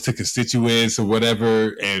promised to constituents or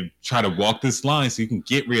whatever, and try to walk this line so you can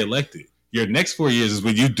get reelected. Your next 4 years is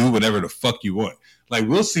when you do whatever the fuck you want. Like,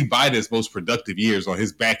 we'll see Biden's most productive years on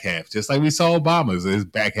his back half, just like we saw Obama's in his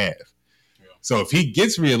back half. Yeah. So if he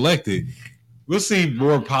gets reelected, we'll see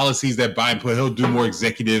more policies that Biden put. He'll do more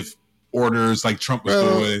executive orders like Trump was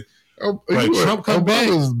doing. But Trump come back.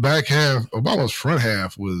 Obama's front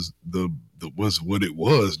half was was what it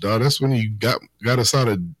was, dog. That's when he got us out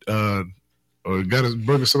of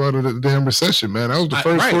brought us out of the damn recession, man. That was the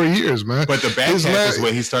first 4 years, man. But the back half is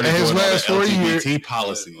when he started doing all the LGBT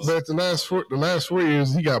policies. But the last 4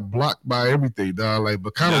 years, he got blocked by everything, dog. Like,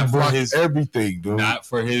 McConnell blocked everything, dude. Not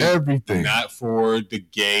for his everything. Not for the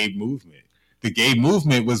gay movement. the gay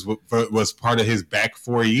movement was part of his back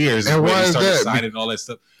 4 years. And when why he is started that? signing all that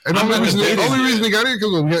stuff. And the I'm only not reason debating they got in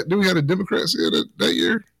because we had a Democrats here that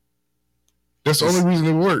year. That's the only reason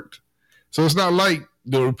it worked. So it's not like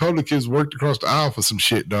the Republicans worked across the aisle for some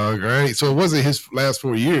shit, dog. All right. So it wasn't his last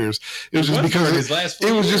 4 years. It was just because his last 4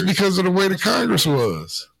 it was years. just because of the way the Congress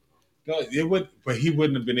was. No, it would, but he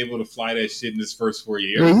wouldn't have been able to fly that shit in his first 4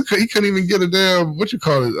 years. Yeah, he couldn't even get a damn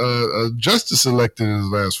a justice elected in his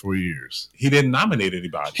last 4 years. He didn't nominate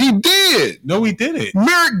anybody. He did. No, he didn't.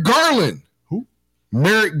 Merrick Garland. Who?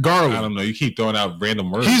 Merrick Garland. I don't know. You keep throwing out random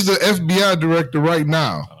words. He's the FBI director right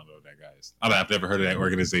now. I don't know what that guy is. I've never heard of that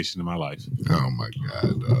organization in my life. Oh my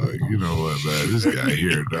God, dog! You know what, man? This guy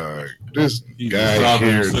here, dog. This He's guy sovereign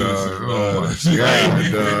here, citizen, dog. Oh my dog.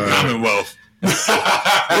 God, dog. Commonwealth.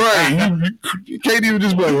 Right? You can't even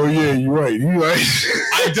just be like, oh yeah, you're right. You like?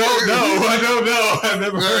 I don't know. I've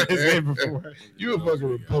never heard his name before. You a fucking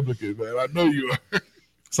Republican, man. I know you are.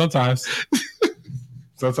 Sometimes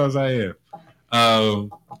I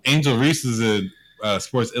am. Angel Reese is in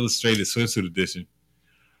Sports Illustrated swimsuit edition.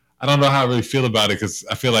 I don't know how I really feel about it because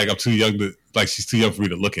I feel like I'm too young she's too young for me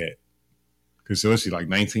to look at. Because she's like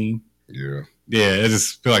 19. Yeah. Yeah, I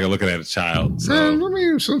just feel like I'm looking at a child. So. Man, I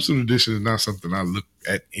mean, swimsuit edition is not something I look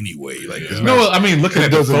at anyway. Like, it's No, not, I mean, looking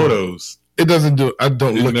at the photos. it doesn't do. I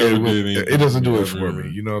don't It look at never it. did anything. It doesn't do it for Never.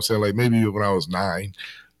 me. You know what I'm saying? Like maybe when I was 9.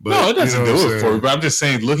 But No, it doesn't you know do what I'm it for saying? me. But I'm just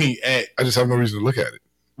saying, looking at. I just have no reason to look at it.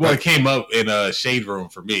 Well, it came up in a shade room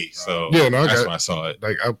for me. So Yeah, no, that's when I saw it.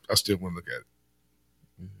 Like I still want to look at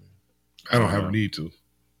it. I don't have a need to.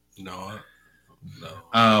 No.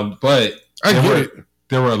 But I get it.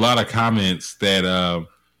 there were a lot of comments that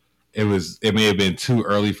it may have been too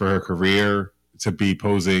early for her career to be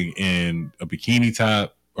posing in a bikini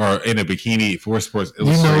top or in a bikini for Sports You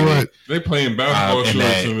Illustrated. know what? They playing basketball and shorts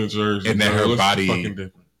that- in the jersey. and that so her what's the body- fucking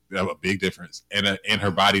difference? A big difference, and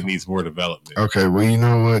her body needs more development. Okay, well, you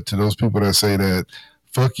know what? To those people that say that,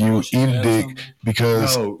 fuck you, eat a dick,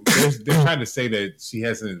 because No, they're trying to say that she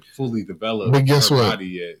hasn't fully developed But guess her what? body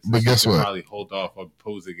yet. So But she guess should what? Probably hold off on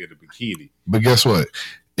posing in a bikini. but guess what?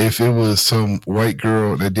 If it was some white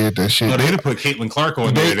girl that did that shit, No, they'd have put Caitlin Clark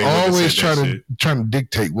on there. they wouldn't have always said that trying to shit.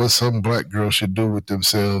 dictate what some black girl should do with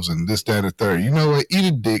themselves and this, that, and the third. You know what? Eat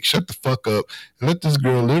a dick, shut the fuck up, and let this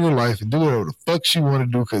girl live her life and do whatever the fuck she want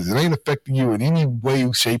to do because it ain't affecting you in any way,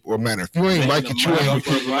 shape, or manner. If you ain't like it, you ain't.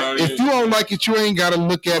 If you don't like it, you ain't got to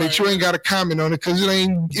look at it. You ain't got to comment on it because it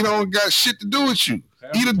ain't. You don't got shit to do with you.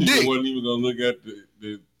 Eat a People dick. wasn't even gonna look at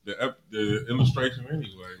the illustration anyway.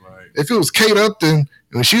 Like If it was Kate Upton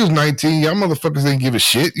when she was 19, y'all motherfuckers ain't give a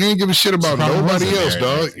shit. You ain't give a shit about She probably nobody wasn't else, there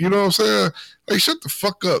at dog. 19. You know what I'm saying? Like, shut the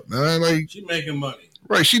fuck up, man. Like, She making money.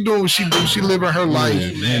 right, she doing what she do. She living her life.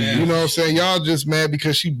 man. You know what I'm saying? Y'all just mad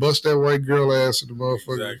because she bust that white girl ass in the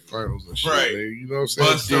motherfucking Exactly. finals and shit. Right. Man. You know what I'm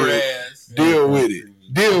saying? Bust her ass. Deal with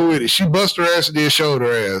it. Deal with it. She bust her ass and then showed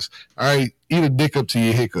her ass. All right, eat a dick up to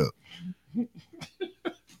your hiccup.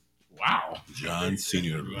 Wow. John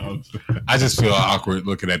Senior. I just feel awkward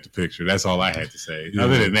looking at the picture. That's all I had to say. Yeah.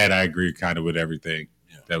 Other than that, I agree kind of with everything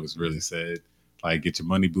that was really said. Like, get your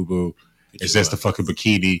money, boo boo. It's just a fucking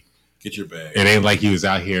bikini. Get your bag. It ain't like he was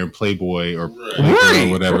out here in Playboy or Right. Playboy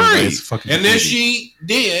or whatever. Right. It's a fucking And then bikini. she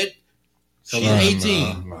did. She's Nah,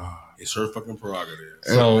 18. nah. It's her fucking prerogative.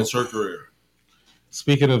 So- It's her career.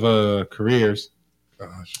 Speaking of careers,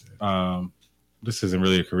 Oh, shit. this isn't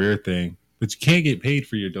really a career thing, but you can't get paid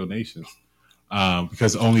for your donations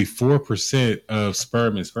because only 4% of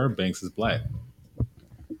sperm in sperm banks is black.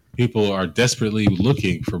 People are desperately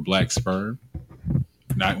looking for black sperm,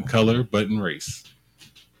 not in color, but in race,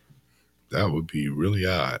 That would be really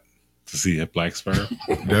odd. to see a black sperm.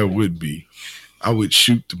 That would be. I would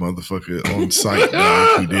shoot the motherfucker on sight,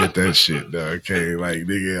 dog, if he did that shit, dog. Okay, like,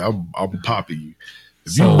 nigga, I'm popping you.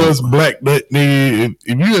 If So- you bust black nut, nigga,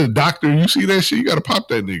 if you're a doctor and you see that shit, you gotta pop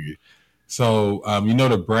that nigga. So, you know,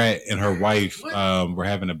 the brat and her wife were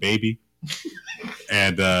having a baby.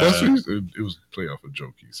 And That's what he said. It was play off a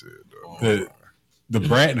joke he said, dog. the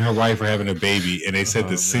brat and her wife were having a baby, and they said Oh,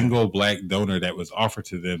 the man. single black donor that was offered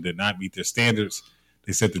to them did not meet their standards.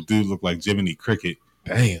 They said the dude looked like Jiminy Cricket.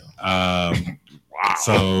 Damn. Wow.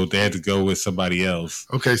 So they had to go with somebody else.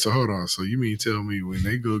 Okay, so hold on. So you mean tell me when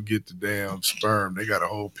they go get the damn sperm, they got a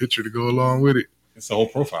whole picture to go along with it? It's the whole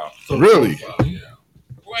profile. Really? Yeah.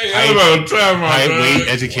 Wait, Height- hold on, time out, Height, dog. weight,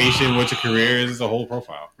 education, what your career is, the whole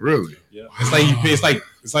profile. Really? Yeah. It's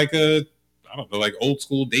like a I don't know, like old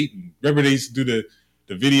school dating. Remember they used to do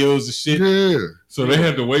the videos and shit? Yeah. So they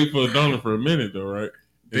had to wait for a donor for a minute, though, right?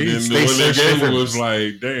 And They then when they searched gave it different- was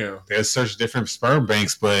like, damn. They searched different sperm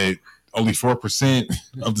banks, but only 4%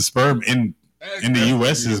 of the sperm in the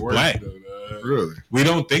US is black. Really? We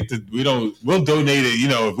don't think that we'll donate it,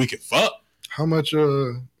 if we can fuck. How much they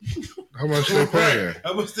paying? How much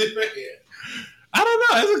they paying? I don't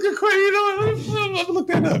know. That's a good question. I'm gonna look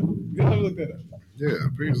that up. Yeah,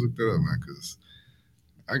 please look that up, man, because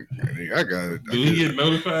I got it. Do we get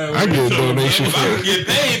notified? I get a donation If I for can get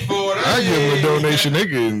paid for it. I give him a donation. They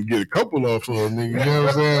can get a couple off of him, nigga. You know what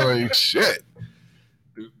I'm saying? Like, shit.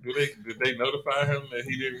 Did they notify him that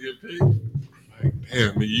he didn't get paid? Like,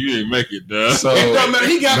 damn, nigga, you didn't make it, dog. So, It don't matter.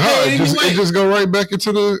 He got No, paid it just go right back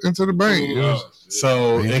into the bank. You know?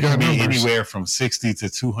 so You it got can be numbers. anywhere from $60 to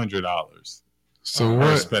 $200 So per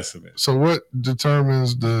what? specimen. So what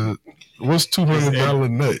determines what's $200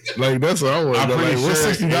 nut? Like that's what I want to know. Like what's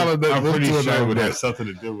 $60 nut? I'm What's pretty sure it $200 would have nut? something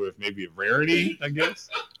to do with maybe a rarity, I guess.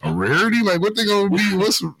 A rarity? Like what they gonna be?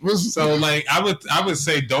 What's So like I would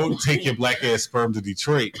say don't take your black ass sperm to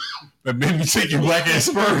Detroit, but maybe take your black ass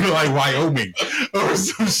sperm to like Wyoming or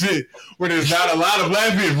some shit where there's not a lot of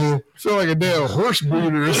black people. feel like a damn horse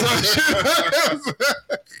breeder or some shit.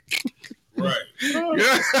 Right.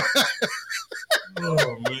 Yeah.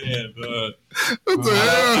 Oh man, dog. What the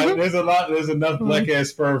hell? There's enough black ass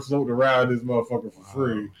sperm floating around this motherfucker for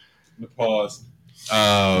free. The pause.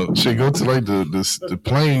 Shit, go to like the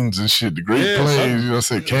plains and shit, the Great Yeah, Plains. You know,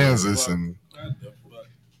 say Kansas and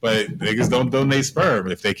But niggas don't donate sperm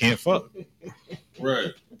if they can't fuck.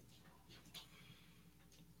 Right.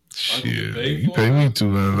 shit. pay You for pay it? me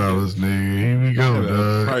 $200, nigga. Here we go,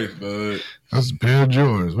 dog. Price, dog. That's a pair of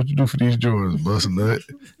Jordans. What you do for these Jordans, bust a nut?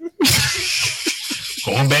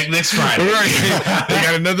 Going back next Friday. Right. They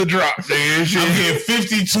got another drop, nigga. I'm getting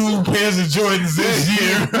 52 pairs of Jordans this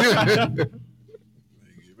year.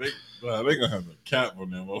 They gonna have a cap on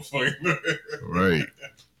that motherfucker. Right.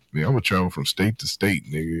 Yeah, I'm gonna travel from state to state,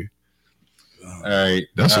 nigga. All right.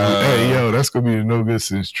 That's hey yo, that's gonna be the no good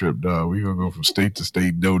sense trip, dog. We gonna go from state to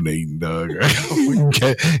state donating, dog.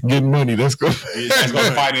 Get money. That's gonna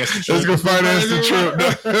finance the trip. That's gonna finance the trip.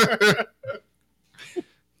 Dog.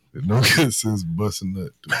 No good sense busting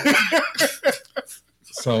that.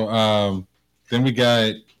 So then we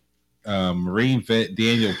got Marine vet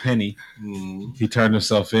Daniel Penny. He turned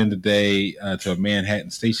himself in today to a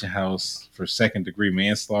Manhattan station house for second-degree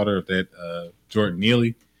manslaughter of that Jordan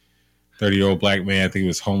Neely, 30-year-old black man. I think he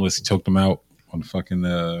was homeless. He choked him out on the fucking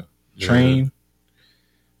train.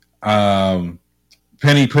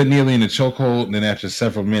 Penny put Neely in a chokehold, and then after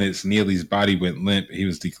several minutes, Neely's body went limp. He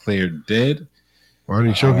was declared dead. Why did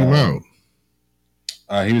he choke him out?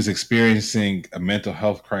 He was experiencing a mental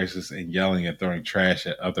health crisis and yelling and throwing trash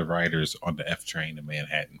at other riders on the F train in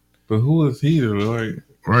Manhattan. But who is he to like?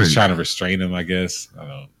 Right. Just trying to restrain him, I guess. I don't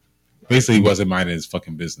know. Basically, he wasn't minding his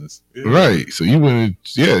fucking business. Right. So you went,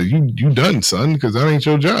 you done, son, because that ain't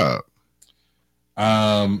your job.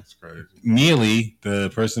 That's crazy. Neely, the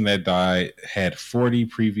person that died, had 40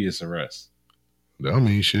 previous arrests. That don't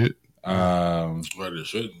mean shit. Um, Right, it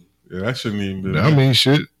shouldn't. Yeah, that shouldn't even be. That don't mean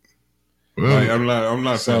shit. Well, Like, I'm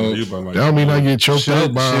not So, saying you, but like that don't mean I get choked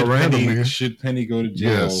out by a random Penny, nigga. should Penny go to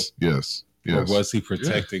jail? Yes. Or was he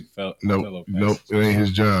protecting fellow Nope, passengers? it ain't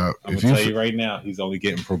his job. I'm going to tell you right now, he's only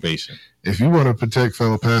getting probation. If you want to protect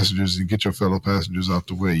fellow passengers and get your fellow passengers out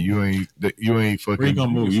the way, you ain't fucking. Where you going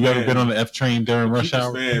to move? You ever been on the F train during rush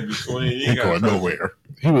hour? Man, between you Ain't ain't going nowhere.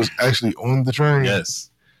 He was actually on the train. Yes.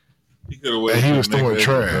 He could have waited. And he till was the next throwing day,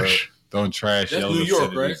 trash. Throwing trash, That's yelling New York,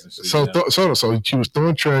 obscenities right? and shit. So she was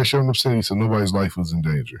throwing trash on the city, so nobody's life was in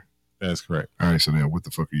danger. That's correct. All right, so then what the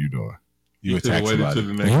fuck are you doing? You He coulda attacked waited somebody. till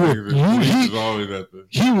the next You- day. The you- police he- is always at the.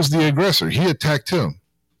 He was the aggressor. He attacked him,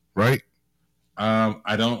 right?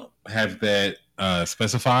 I don't have that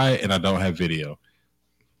specified, and I don't have video.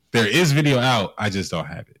 There is video out. I just don't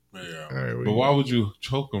have it All Yeah. right, But why would you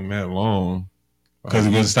choke him that long? because he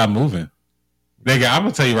wouldn't stop moving. Nigga, I'm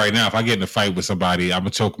gonna tell you right now. If I get in a fight with somebody, I'm gonna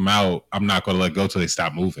choke them out. I'm not gonna let go till they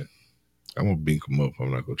stop moving. I'm gonna bink him up.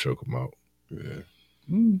 I'm not gonna choke him out. Yeah.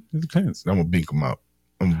 It depends. I'm gonna bink him out.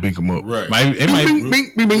 I'm gonna bink him up. Right. It might Bink,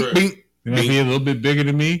 bink, bink, bink, bink. be a little bit bigger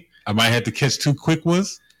than me. I might have to catch two quick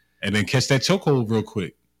ones and then catch that chokehold real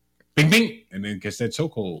quick. Bing, bing, and then catch that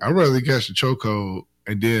chokehold. I'd rather catch the chokehold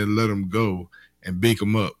and then let him go and bink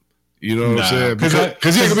him up. You know what Nah, I'm saying? 'cause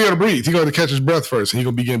Because he ain't gonna be able to breathe. He gonna catch his breath first, and he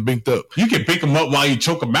gonna be getting binked up. You can pick them up while you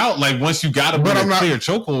choke them out. Like once you got them But in I'm a not- clear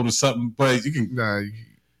chokehold or something. But you can. Nah,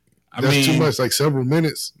 I that's mean, too much. Like several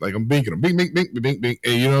minutes. Like I'm binking him, bink, bink, bink, bink, bink.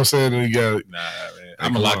 Hey, you know what I'm saying? And you got Nah, man. I'm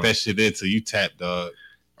come gonna lock on. that shit in till you tap, dog.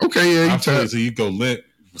 okay, yeah, you I'm tap. until you go limp.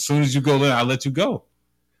 As soon as you go limp, I'll let you go.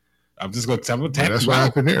 I'm just gonna tap Yeah, that's you what out.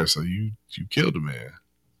 happened there. So you killed the man.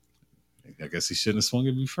 I guess he shouldn't have swung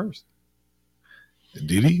at me first.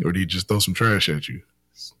 Did he, or did he just throw some trash at you?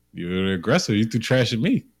 You're an aggressor. You threw trash at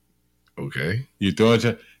me. Okay. You throw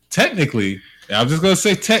it. Technically, I'm just gonna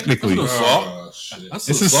say technically, That's Oh, shit. That's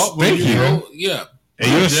It's assault, but stinky, yeah.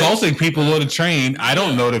 and you're Yeah. assaulting people on the train. I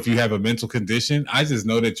don't Yeah. know if you have a mental condition. I just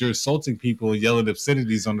know that you're assaulting people and yelling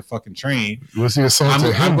obscenities on the fucking train. Was he assaulting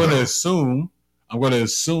I'm him? going to though?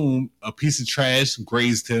 assume a piece of trash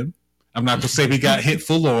grazed him. I'm not going to say he got hit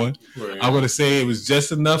full on. I'm going to say it was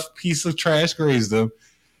just enough piece of trash grazed him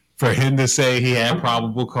for him to say he had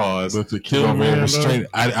probable cause. But to kill him, man, though?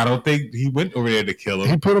 I don't think he went over there to kill He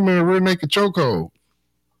him. put him in a rear naked chokehold.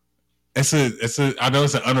 I know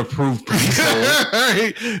it's an unapproved police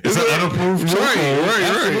code. It's an unapproved chokehold.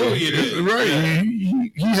 Absolutely it is. Right. Yeah.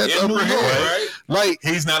 He had the In New upper York, hand. right? Like,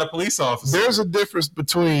 He's not a police officer. there's a difference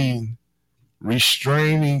between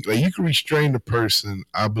restraining, like you can restrain the person,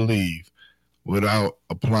 I believe, without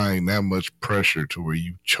applying that much pressure to where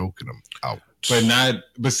you choking them out.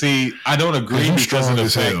 But see, I don't agree You because of strong the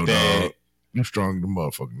as fact hell, that dog. You strong the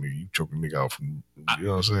motherfucking nigga. You choking nigga out from, you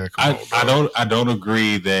know what I'm saying? Come on, I don't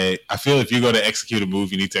agree that I feel if you're going to execute a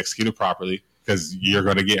move, you need to execute it properly because you're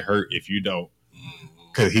going to get hurt if you don't.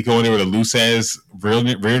 Because he going there with a loose ass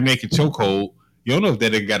rear naked chokehold. You don't know if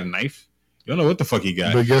that nigga got a knife. You don't know what the fuck he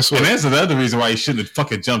got. But guess what? And that's another reason why he shouldn't have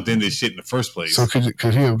fucking jumped in this shit in the first place. So could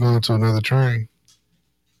he have gone to another train?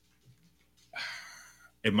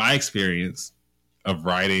 In my experience of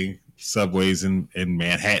riding subways in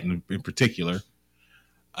Manhattan in particular,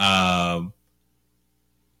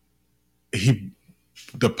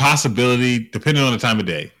 the possibility, depending on the time of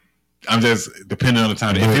day, depending on the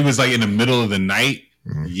time. If it was like in the middle of the night,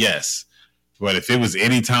 yes. But if it was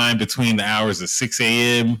any time between the hours of 6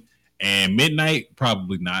 a.m. and midnight,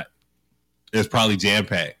 probably not. It was probably jam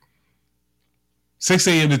packed. 6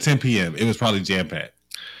 a.m. to 10 p.m. It was probably jam packed.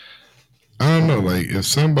 I don't know. Like, if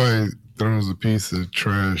somebody throws a piece of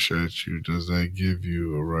trash at you, does that give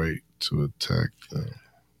you a right to attack them?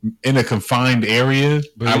 In a confined area,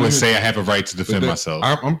 But I would even- say I have a right to defend But myself.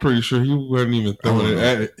 I'm pretty sure he wasn't even throwing it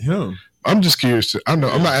at him. I'm just curious to. I know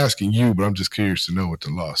I'm not asking you, but I'm just curious to know what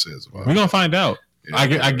the law says about We're it. gonna find out. Yeah.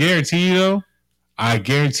 I guarantee you, though. I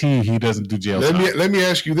guarantee you, he doesn't do jail time. Let me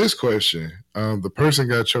ask you this question. The person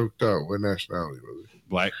got choked out. What nationality was it?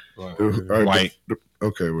 Black, White.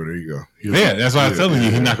 Okay, well there you go. yeah, that's why I'm telling you,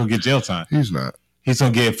 he's not gonna get jail time. He's not. He's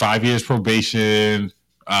gonna get 5 years probation,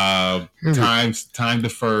 He'll get- time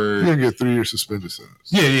deferred. He'll get 3 years suspended sentence.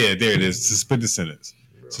 Yeah, there it is. Suspended sentence.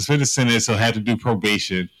 Suspended sentence. He'll have to do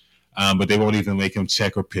probation, but they won't even make him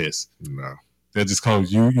check or piss. No. They'll just call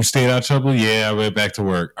you stayed out of trouble. Yeah, I went back to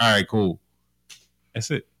work. All right, cool. That's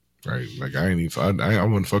it. Right. Like I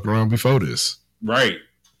wasn't fucking around before this. Right.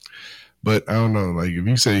 But I don't know. Like if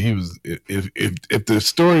you say he was, if the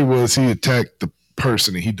story was he attacked the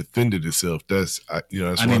person and he defended himself, that's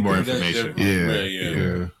that's I need one more thing. information.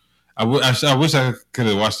 Yeah. I wish I could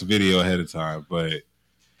have watched the video ahead of time, but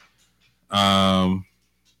I'm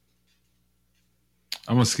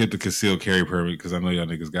gonna skip the concealed carry permit because I know y'all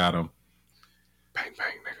niggas got them. Bang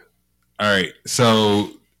bang, nigga. All right,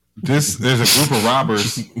 so there's a group of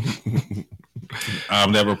robbers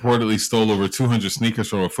that reportedly stole over 200 sneakers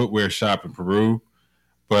from a footwear shop in Peru,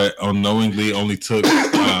 but unknowingly only took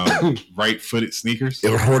right-footed sneakers.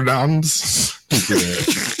 Jordans.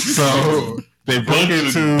 So they broke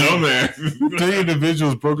into Dumbass. 3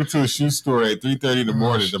 individuals broke into a shoe store at 3:30 in the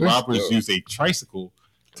morning. The Shit, robbers though. used a tricycle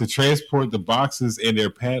to transport the boxes and their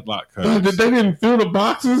padlock They cutters. didn't fill the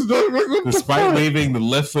boxes, though. Like, what the Despite fuck? leaving the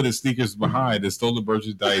left-footed sneakers behind, the stolen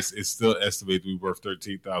merchandise is still estimated to be worth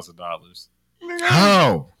 $13,000.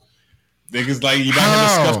 How? Niggas like you might have a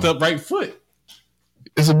How? scuffed up right foot.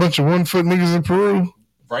 It's a bunch of 1 foot niggas in Peru.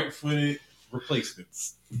 Right-footed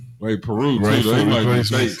replacements. Wait, Peru, too. Right They foot might be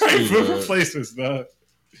replacements. fakes, too, Right-foot dog. replacements, dog.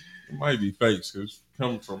 It might be fakes because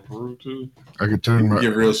coming from Peru, too. I could turn my.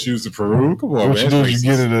 Get real shoes to Peru. Come on, What man. you do That's is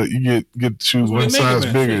you racist. get the shoe What one they make size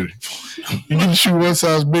them bigger. You get the shoe one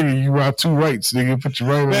size bigger. You rock 2 rights, nigga. Put your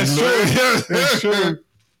right on That's the left. true. That's true.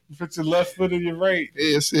 You put your left foot in your right.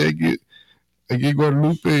 Yeah, see, I get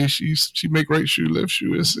Guadalupe. She make right shoe, left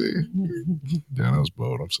shoe. That's it. Damn, that was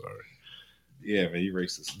bold. I'm sorry. Yeah, man, you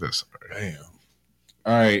racist. That's all right. Damn.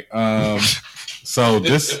 All right. So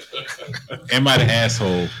this am I the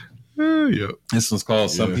asshole? Yep. This one's called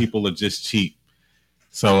 "Some Yeah. People Are Just Cheap."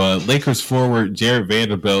 So Lakers forward Jared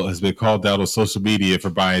Vanderbilt has been called out on social media for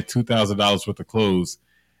buying $2,000 worth of clothes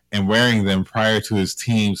and wearing them prior to his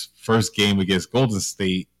team's first game against Golden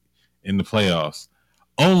State in the playoffs,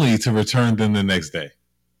 only to return them the next day.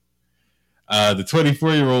 The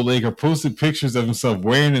 24-year-old Laker posted pictures of himself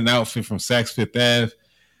wearing an outfit from Saks Fifth Ave,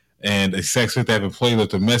 and a Saks Fifth Ave employee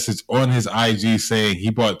left a message on his IG saying he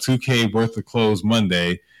bought $2K worth of clothes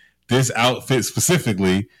Monday. This outfit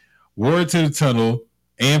specifically wore it to the tunnel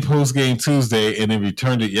and post game Tuesday, and then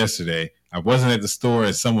returned it yesterday. I wasn't at the store,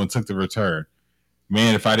 and someone took the return.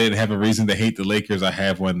 Man, if I didn't have a reason to hate the Lakers, I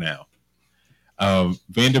have one now.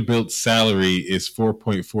 Vanderbilt's salary is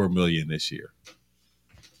 $4.4 million this year.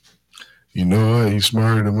 You know what? He's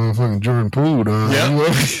smarter than motherfucking Jordan Poole, dog. Yep.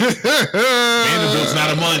 Vanderbilt's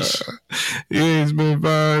not a munch. He's been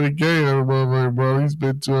buying the game, motherfucker, bro. He's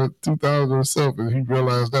been to 2,000 himself, and he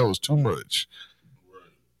realized that was too much.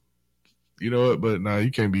 You know what? But nah, you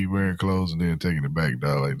can't be wearing clothes and then taking it back,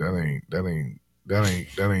 dog. Like that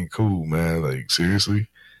ain't cool, man. Like seriously.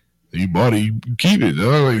 You bought it, you keep it,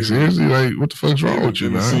 dog. Like seriously, like what the fuck's wrong with you,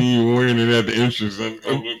 man? See you wearing it at the entrance on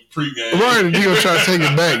the pregame, right? And you gonna try to take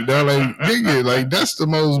it back, dog? Like nigga, like that's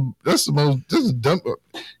a dumb.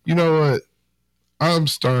 You know what? I'm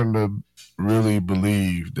starting to really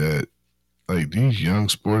believe that like these young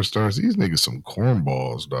sports stars, these niggas some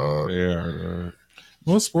cornballs, dog. They are.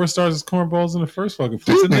 Most sports stars is cornballs in the first fucking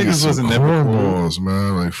place. These The niggas wasn't never cornballs,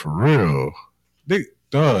 man. Like for real.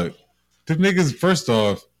 Dog, them niggas. First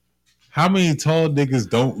off. How many tall niggas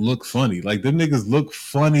don't look funny? Like, them niggas look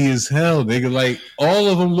funny as hell, nigga. Like, all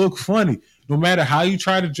of them look funny. No matter how you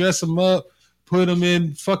try to dress them up, put them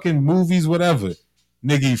in fucking movies, whatever.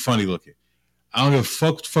 Nigga, you funny looking. I don't give a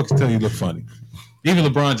fuck to tell you look funny. Even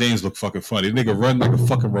LeBron James look fucking funny. The nigga run like a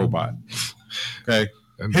fucking robot. Okay?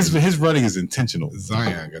 His running is intentional.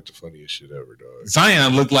 Zion got the funniest shit ever, dog.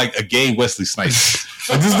 Zion looked like a gay Wesley Snipes.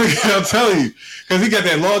 Like this nigga, I'll tell you. Because he got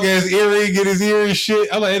that long ass earring in his ear and shit.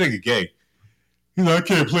 I'm like, that nigga gay. He's like, I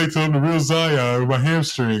can't play till I'm the real Zion with my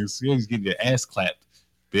hamstrings. Yeah, he's getting your ass clapped,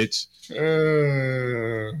 bitch.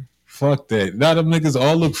 Fuck that. Now them niggas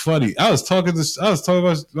all look funny. I was talking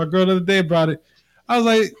about my girl the other day about it. I was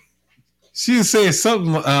like, she was saying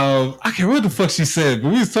something. I can't remember what the fuck she said,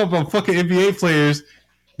 but we was talking about fucking NBA players.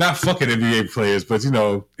 Not fucking NBA players, but you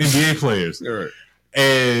know, NBA players. Right.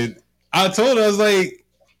 And I told her, I was like,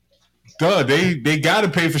 duh, they gotta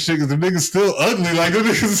pay for shit because the niggas still ugly. Like them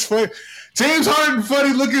niggas is funny. James Harden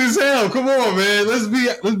funny looking as hell. Come on, man. Let's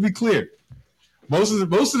be clear.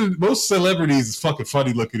 Most celebrities is fucking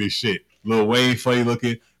funny looking as shit. Lil Wayne funny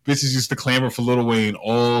looking. Bitches used to clamor for Lil Wayne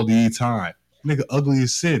all the time. Nigga ugly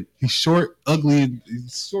as sin. He's short, ugly, and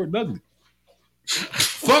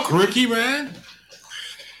Fuck Ricky, man.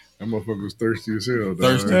 That motherfucker was thirsty as hell, dog.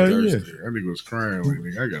 Thirsty. That nigga was crying like,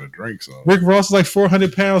 nigga, I gotta drink something. Rick Ross is like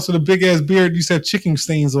 400 pounds with a big ass beard. You used to have chicken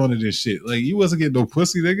stains on it and shit. Like, you wasn't getting no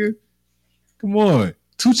pussy, nigga. Come on.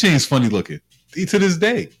 2 Chainz funny looking. To this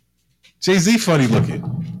day. Jay-Z funny looking.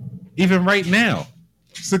 Even right now.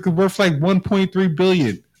 It's like worth like $1.3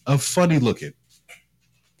 billion of funny looking.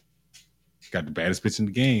 Got the baddest bitch in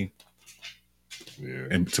the game. Yeah.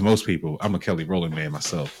 And to most people, I'm a Kelly Rowland man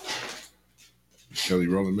myself. Kelly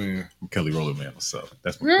Rowland man. I'm Kelly Rowland man myself.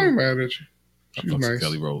 That's my Yeah, I ain't mad at you. I She's fucks with nice.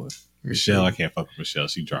 Kelly Rowland. Michelle, I can't fuck with Michelle.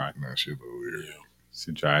 She dry. Nah, she a little weird.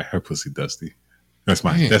 She dry. Her pussy dusty. That's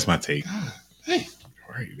my take. Hey.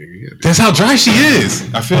 Right, nigga. Yeah, That's how dry she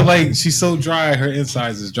is. I feel like she's so dry, her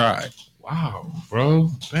insides is dry. wow, bro.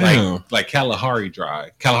 Damn. Like Kalahari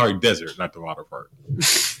dry. Kalahari Desert, not the water park.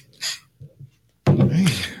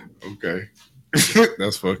 Okay.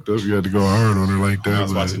 That's fucked up. You had to go hard on her like that. I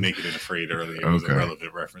was but- watching Naked and Afraid earlier. It was a Okay.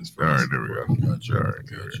 relevant reference for All us. right, there we go. Gotcha. All right,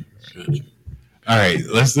 there we go. All right,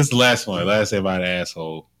 this is the last one. Last Am I the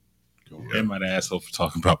Asshole? Yeah. Am I the Asshole for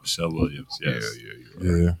talking about Michelle Williams? Yes.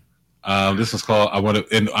 Yeah. This one's called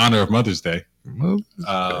in honor of Mother's Day.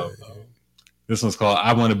 This one's called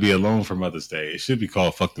I Want to Be Alone for Mother's Day. It should be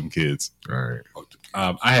called Fuck Them Kids. All right.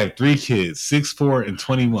 I have 3 kids, 6, 4, and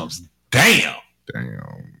 20 months. Damn.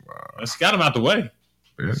 Let's got them out the way.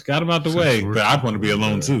 Yeah. Let's got them out the 6, way. 4, But I want to be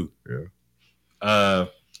alone too. Yeah.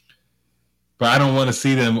 But I don't want to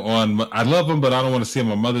see them I love them, but I don't want to see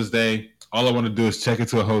them on Mother's Day. All I want to do is check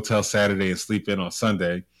into a hotel Saturday and sleep in on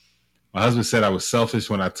Sunday. My husband said I was selfish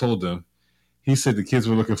when I told him. He said the kids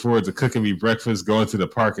were looking forward to cooking me breakfast, going to the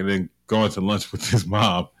park, and then going to lunch with his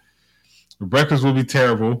mom. The breakfast will be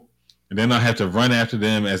terrible, and then I'll have to run after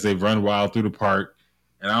them as they run wild through the park,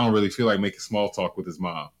 and I don't really feel like making small talk with his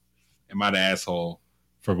mom. Am I the asshole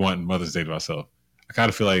for wanting Mother's Day to myself? I kind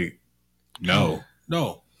of feel like, no.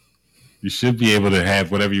 You should be able to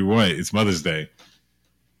have whatever you want. It's Mother's Day.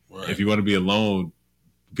 Right. If you want to be alone,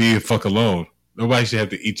 be a fuck alone. Nobody should have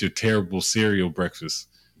to eat your terrible cereal breakfast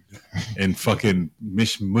and fucking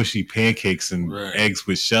mushy pancakes and eggs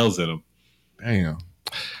with shells in them. Damn.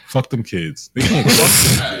 Fuck them kids. They can't fuck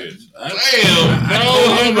them kids. Damn,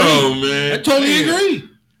 hold on, man. I totally agree.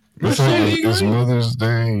 It's Mother's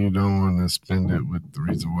Day and you don't want to spend it with the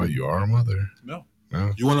reason why you are a mother. No.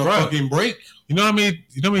 You want a Right. fucking break? You know how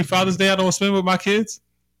many Father's Day I don't spend with my kids?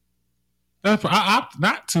 I opt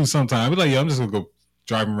not to sometimes. I be like, yo, I'm just gonna go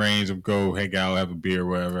driving range and go hang out, have a beer,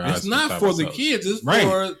 whatever. It's not for the kids. It's Right.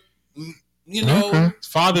 for you know. Okay.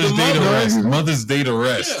 Father's The Day to mother. rest, Mother's Day to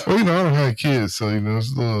rest. Yeah. Well, you know, I don't have kids, so you know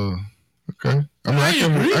it's a little okay. I mean, I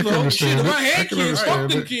can agree, understand though. Shit, if it. I had can kids, fuck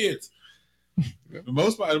understand them it. kids. The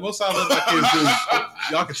most I let my kids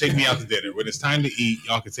do, y'all can take me out to dinner. When it's time to eat,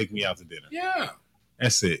 y'all can take me out to dinner. Yeah,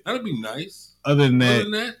 That's it. that'd be nice. Other than Other that,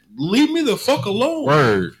 than that, leave me the fuck alone.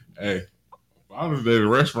 word. Hey, Father's Day, the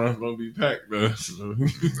restaurants don't be packed, though. So.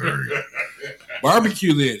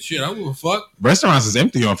 Barbecue then. Shit, I don't give a fuck. Restaurants is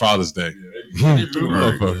empty on Father's Day. Yeah, they do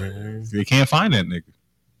Right. motherfucker. You can't find that nigga.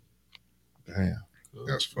 Damn,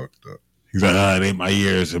 that's fucked up. He's like, it ain't my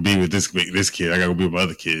years to be with this kid. I gotta go be with my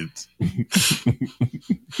other kids.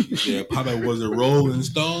 Yeah, Papa was a Rolling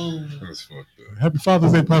Stone. That's fucked up. Happy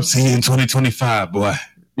Father's Day, Pop. See you in 2025, boy.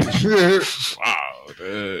 Wow,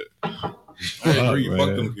 that. I agree. man.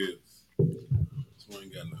 Fuck them kids. This one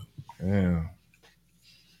ain't got nothing. Yeah.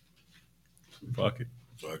 Fuck it.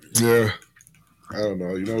 Fuck it. Yeah. I don't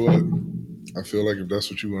know. You know what? I feel like if that's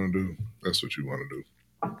what you want to do, that's what you want to do.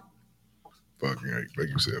 Fuck it. Like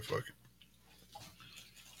you said, fuck it.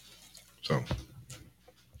 So.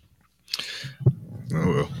 Oh,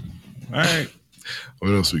 well. All right.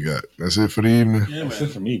 What else we got? That's it for the evening? Yeah, That's man.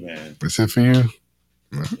 it for me, man. That's it for you?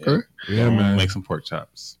 Okay. Yeah, man. Make some pork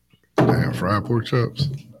chops. Damn, fried pork chops?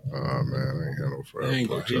 Oh, man. I ain't got no I fried ain't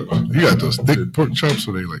pork gonna chops. You got those thick pork chops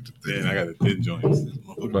or they like the thick? Yeah, I got the thin joints.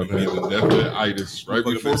 About to have the definite itis right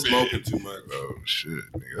Motherfucker before been smoking. smoking too much. Oh, shit.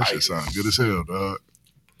 Nigga, that shit sound good as hell, dog.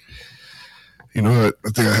 You know what? I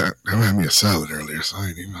think I had me a salad earlier, so I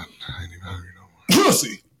ain't even hungry no more.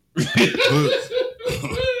 Pussy.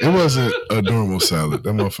 It wasn't a normal salad.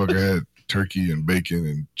 That motherfucker had turkey and bacon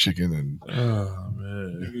and chicken and Oh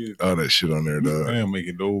man, all that shit on there, I dog. don't make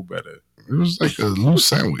it no better. It was like a loose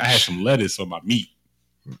sandwich. I had some lettuce on my meat.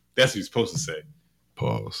 That's what you're supposed to say.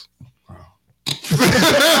 Pause.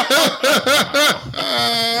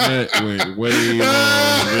 that went way long.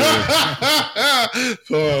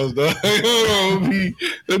 Pause, dog. Hold on, B.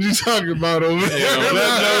 What you talking about over there? On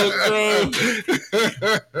that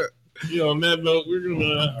note, bro. Yeah, on that note, we're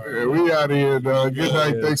gonna. Yeah, we out of here, dog. Good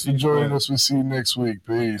night. Yeah, Thanks for joining us. We'll see you next week.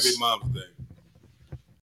 Peace. Happy Mom's Day.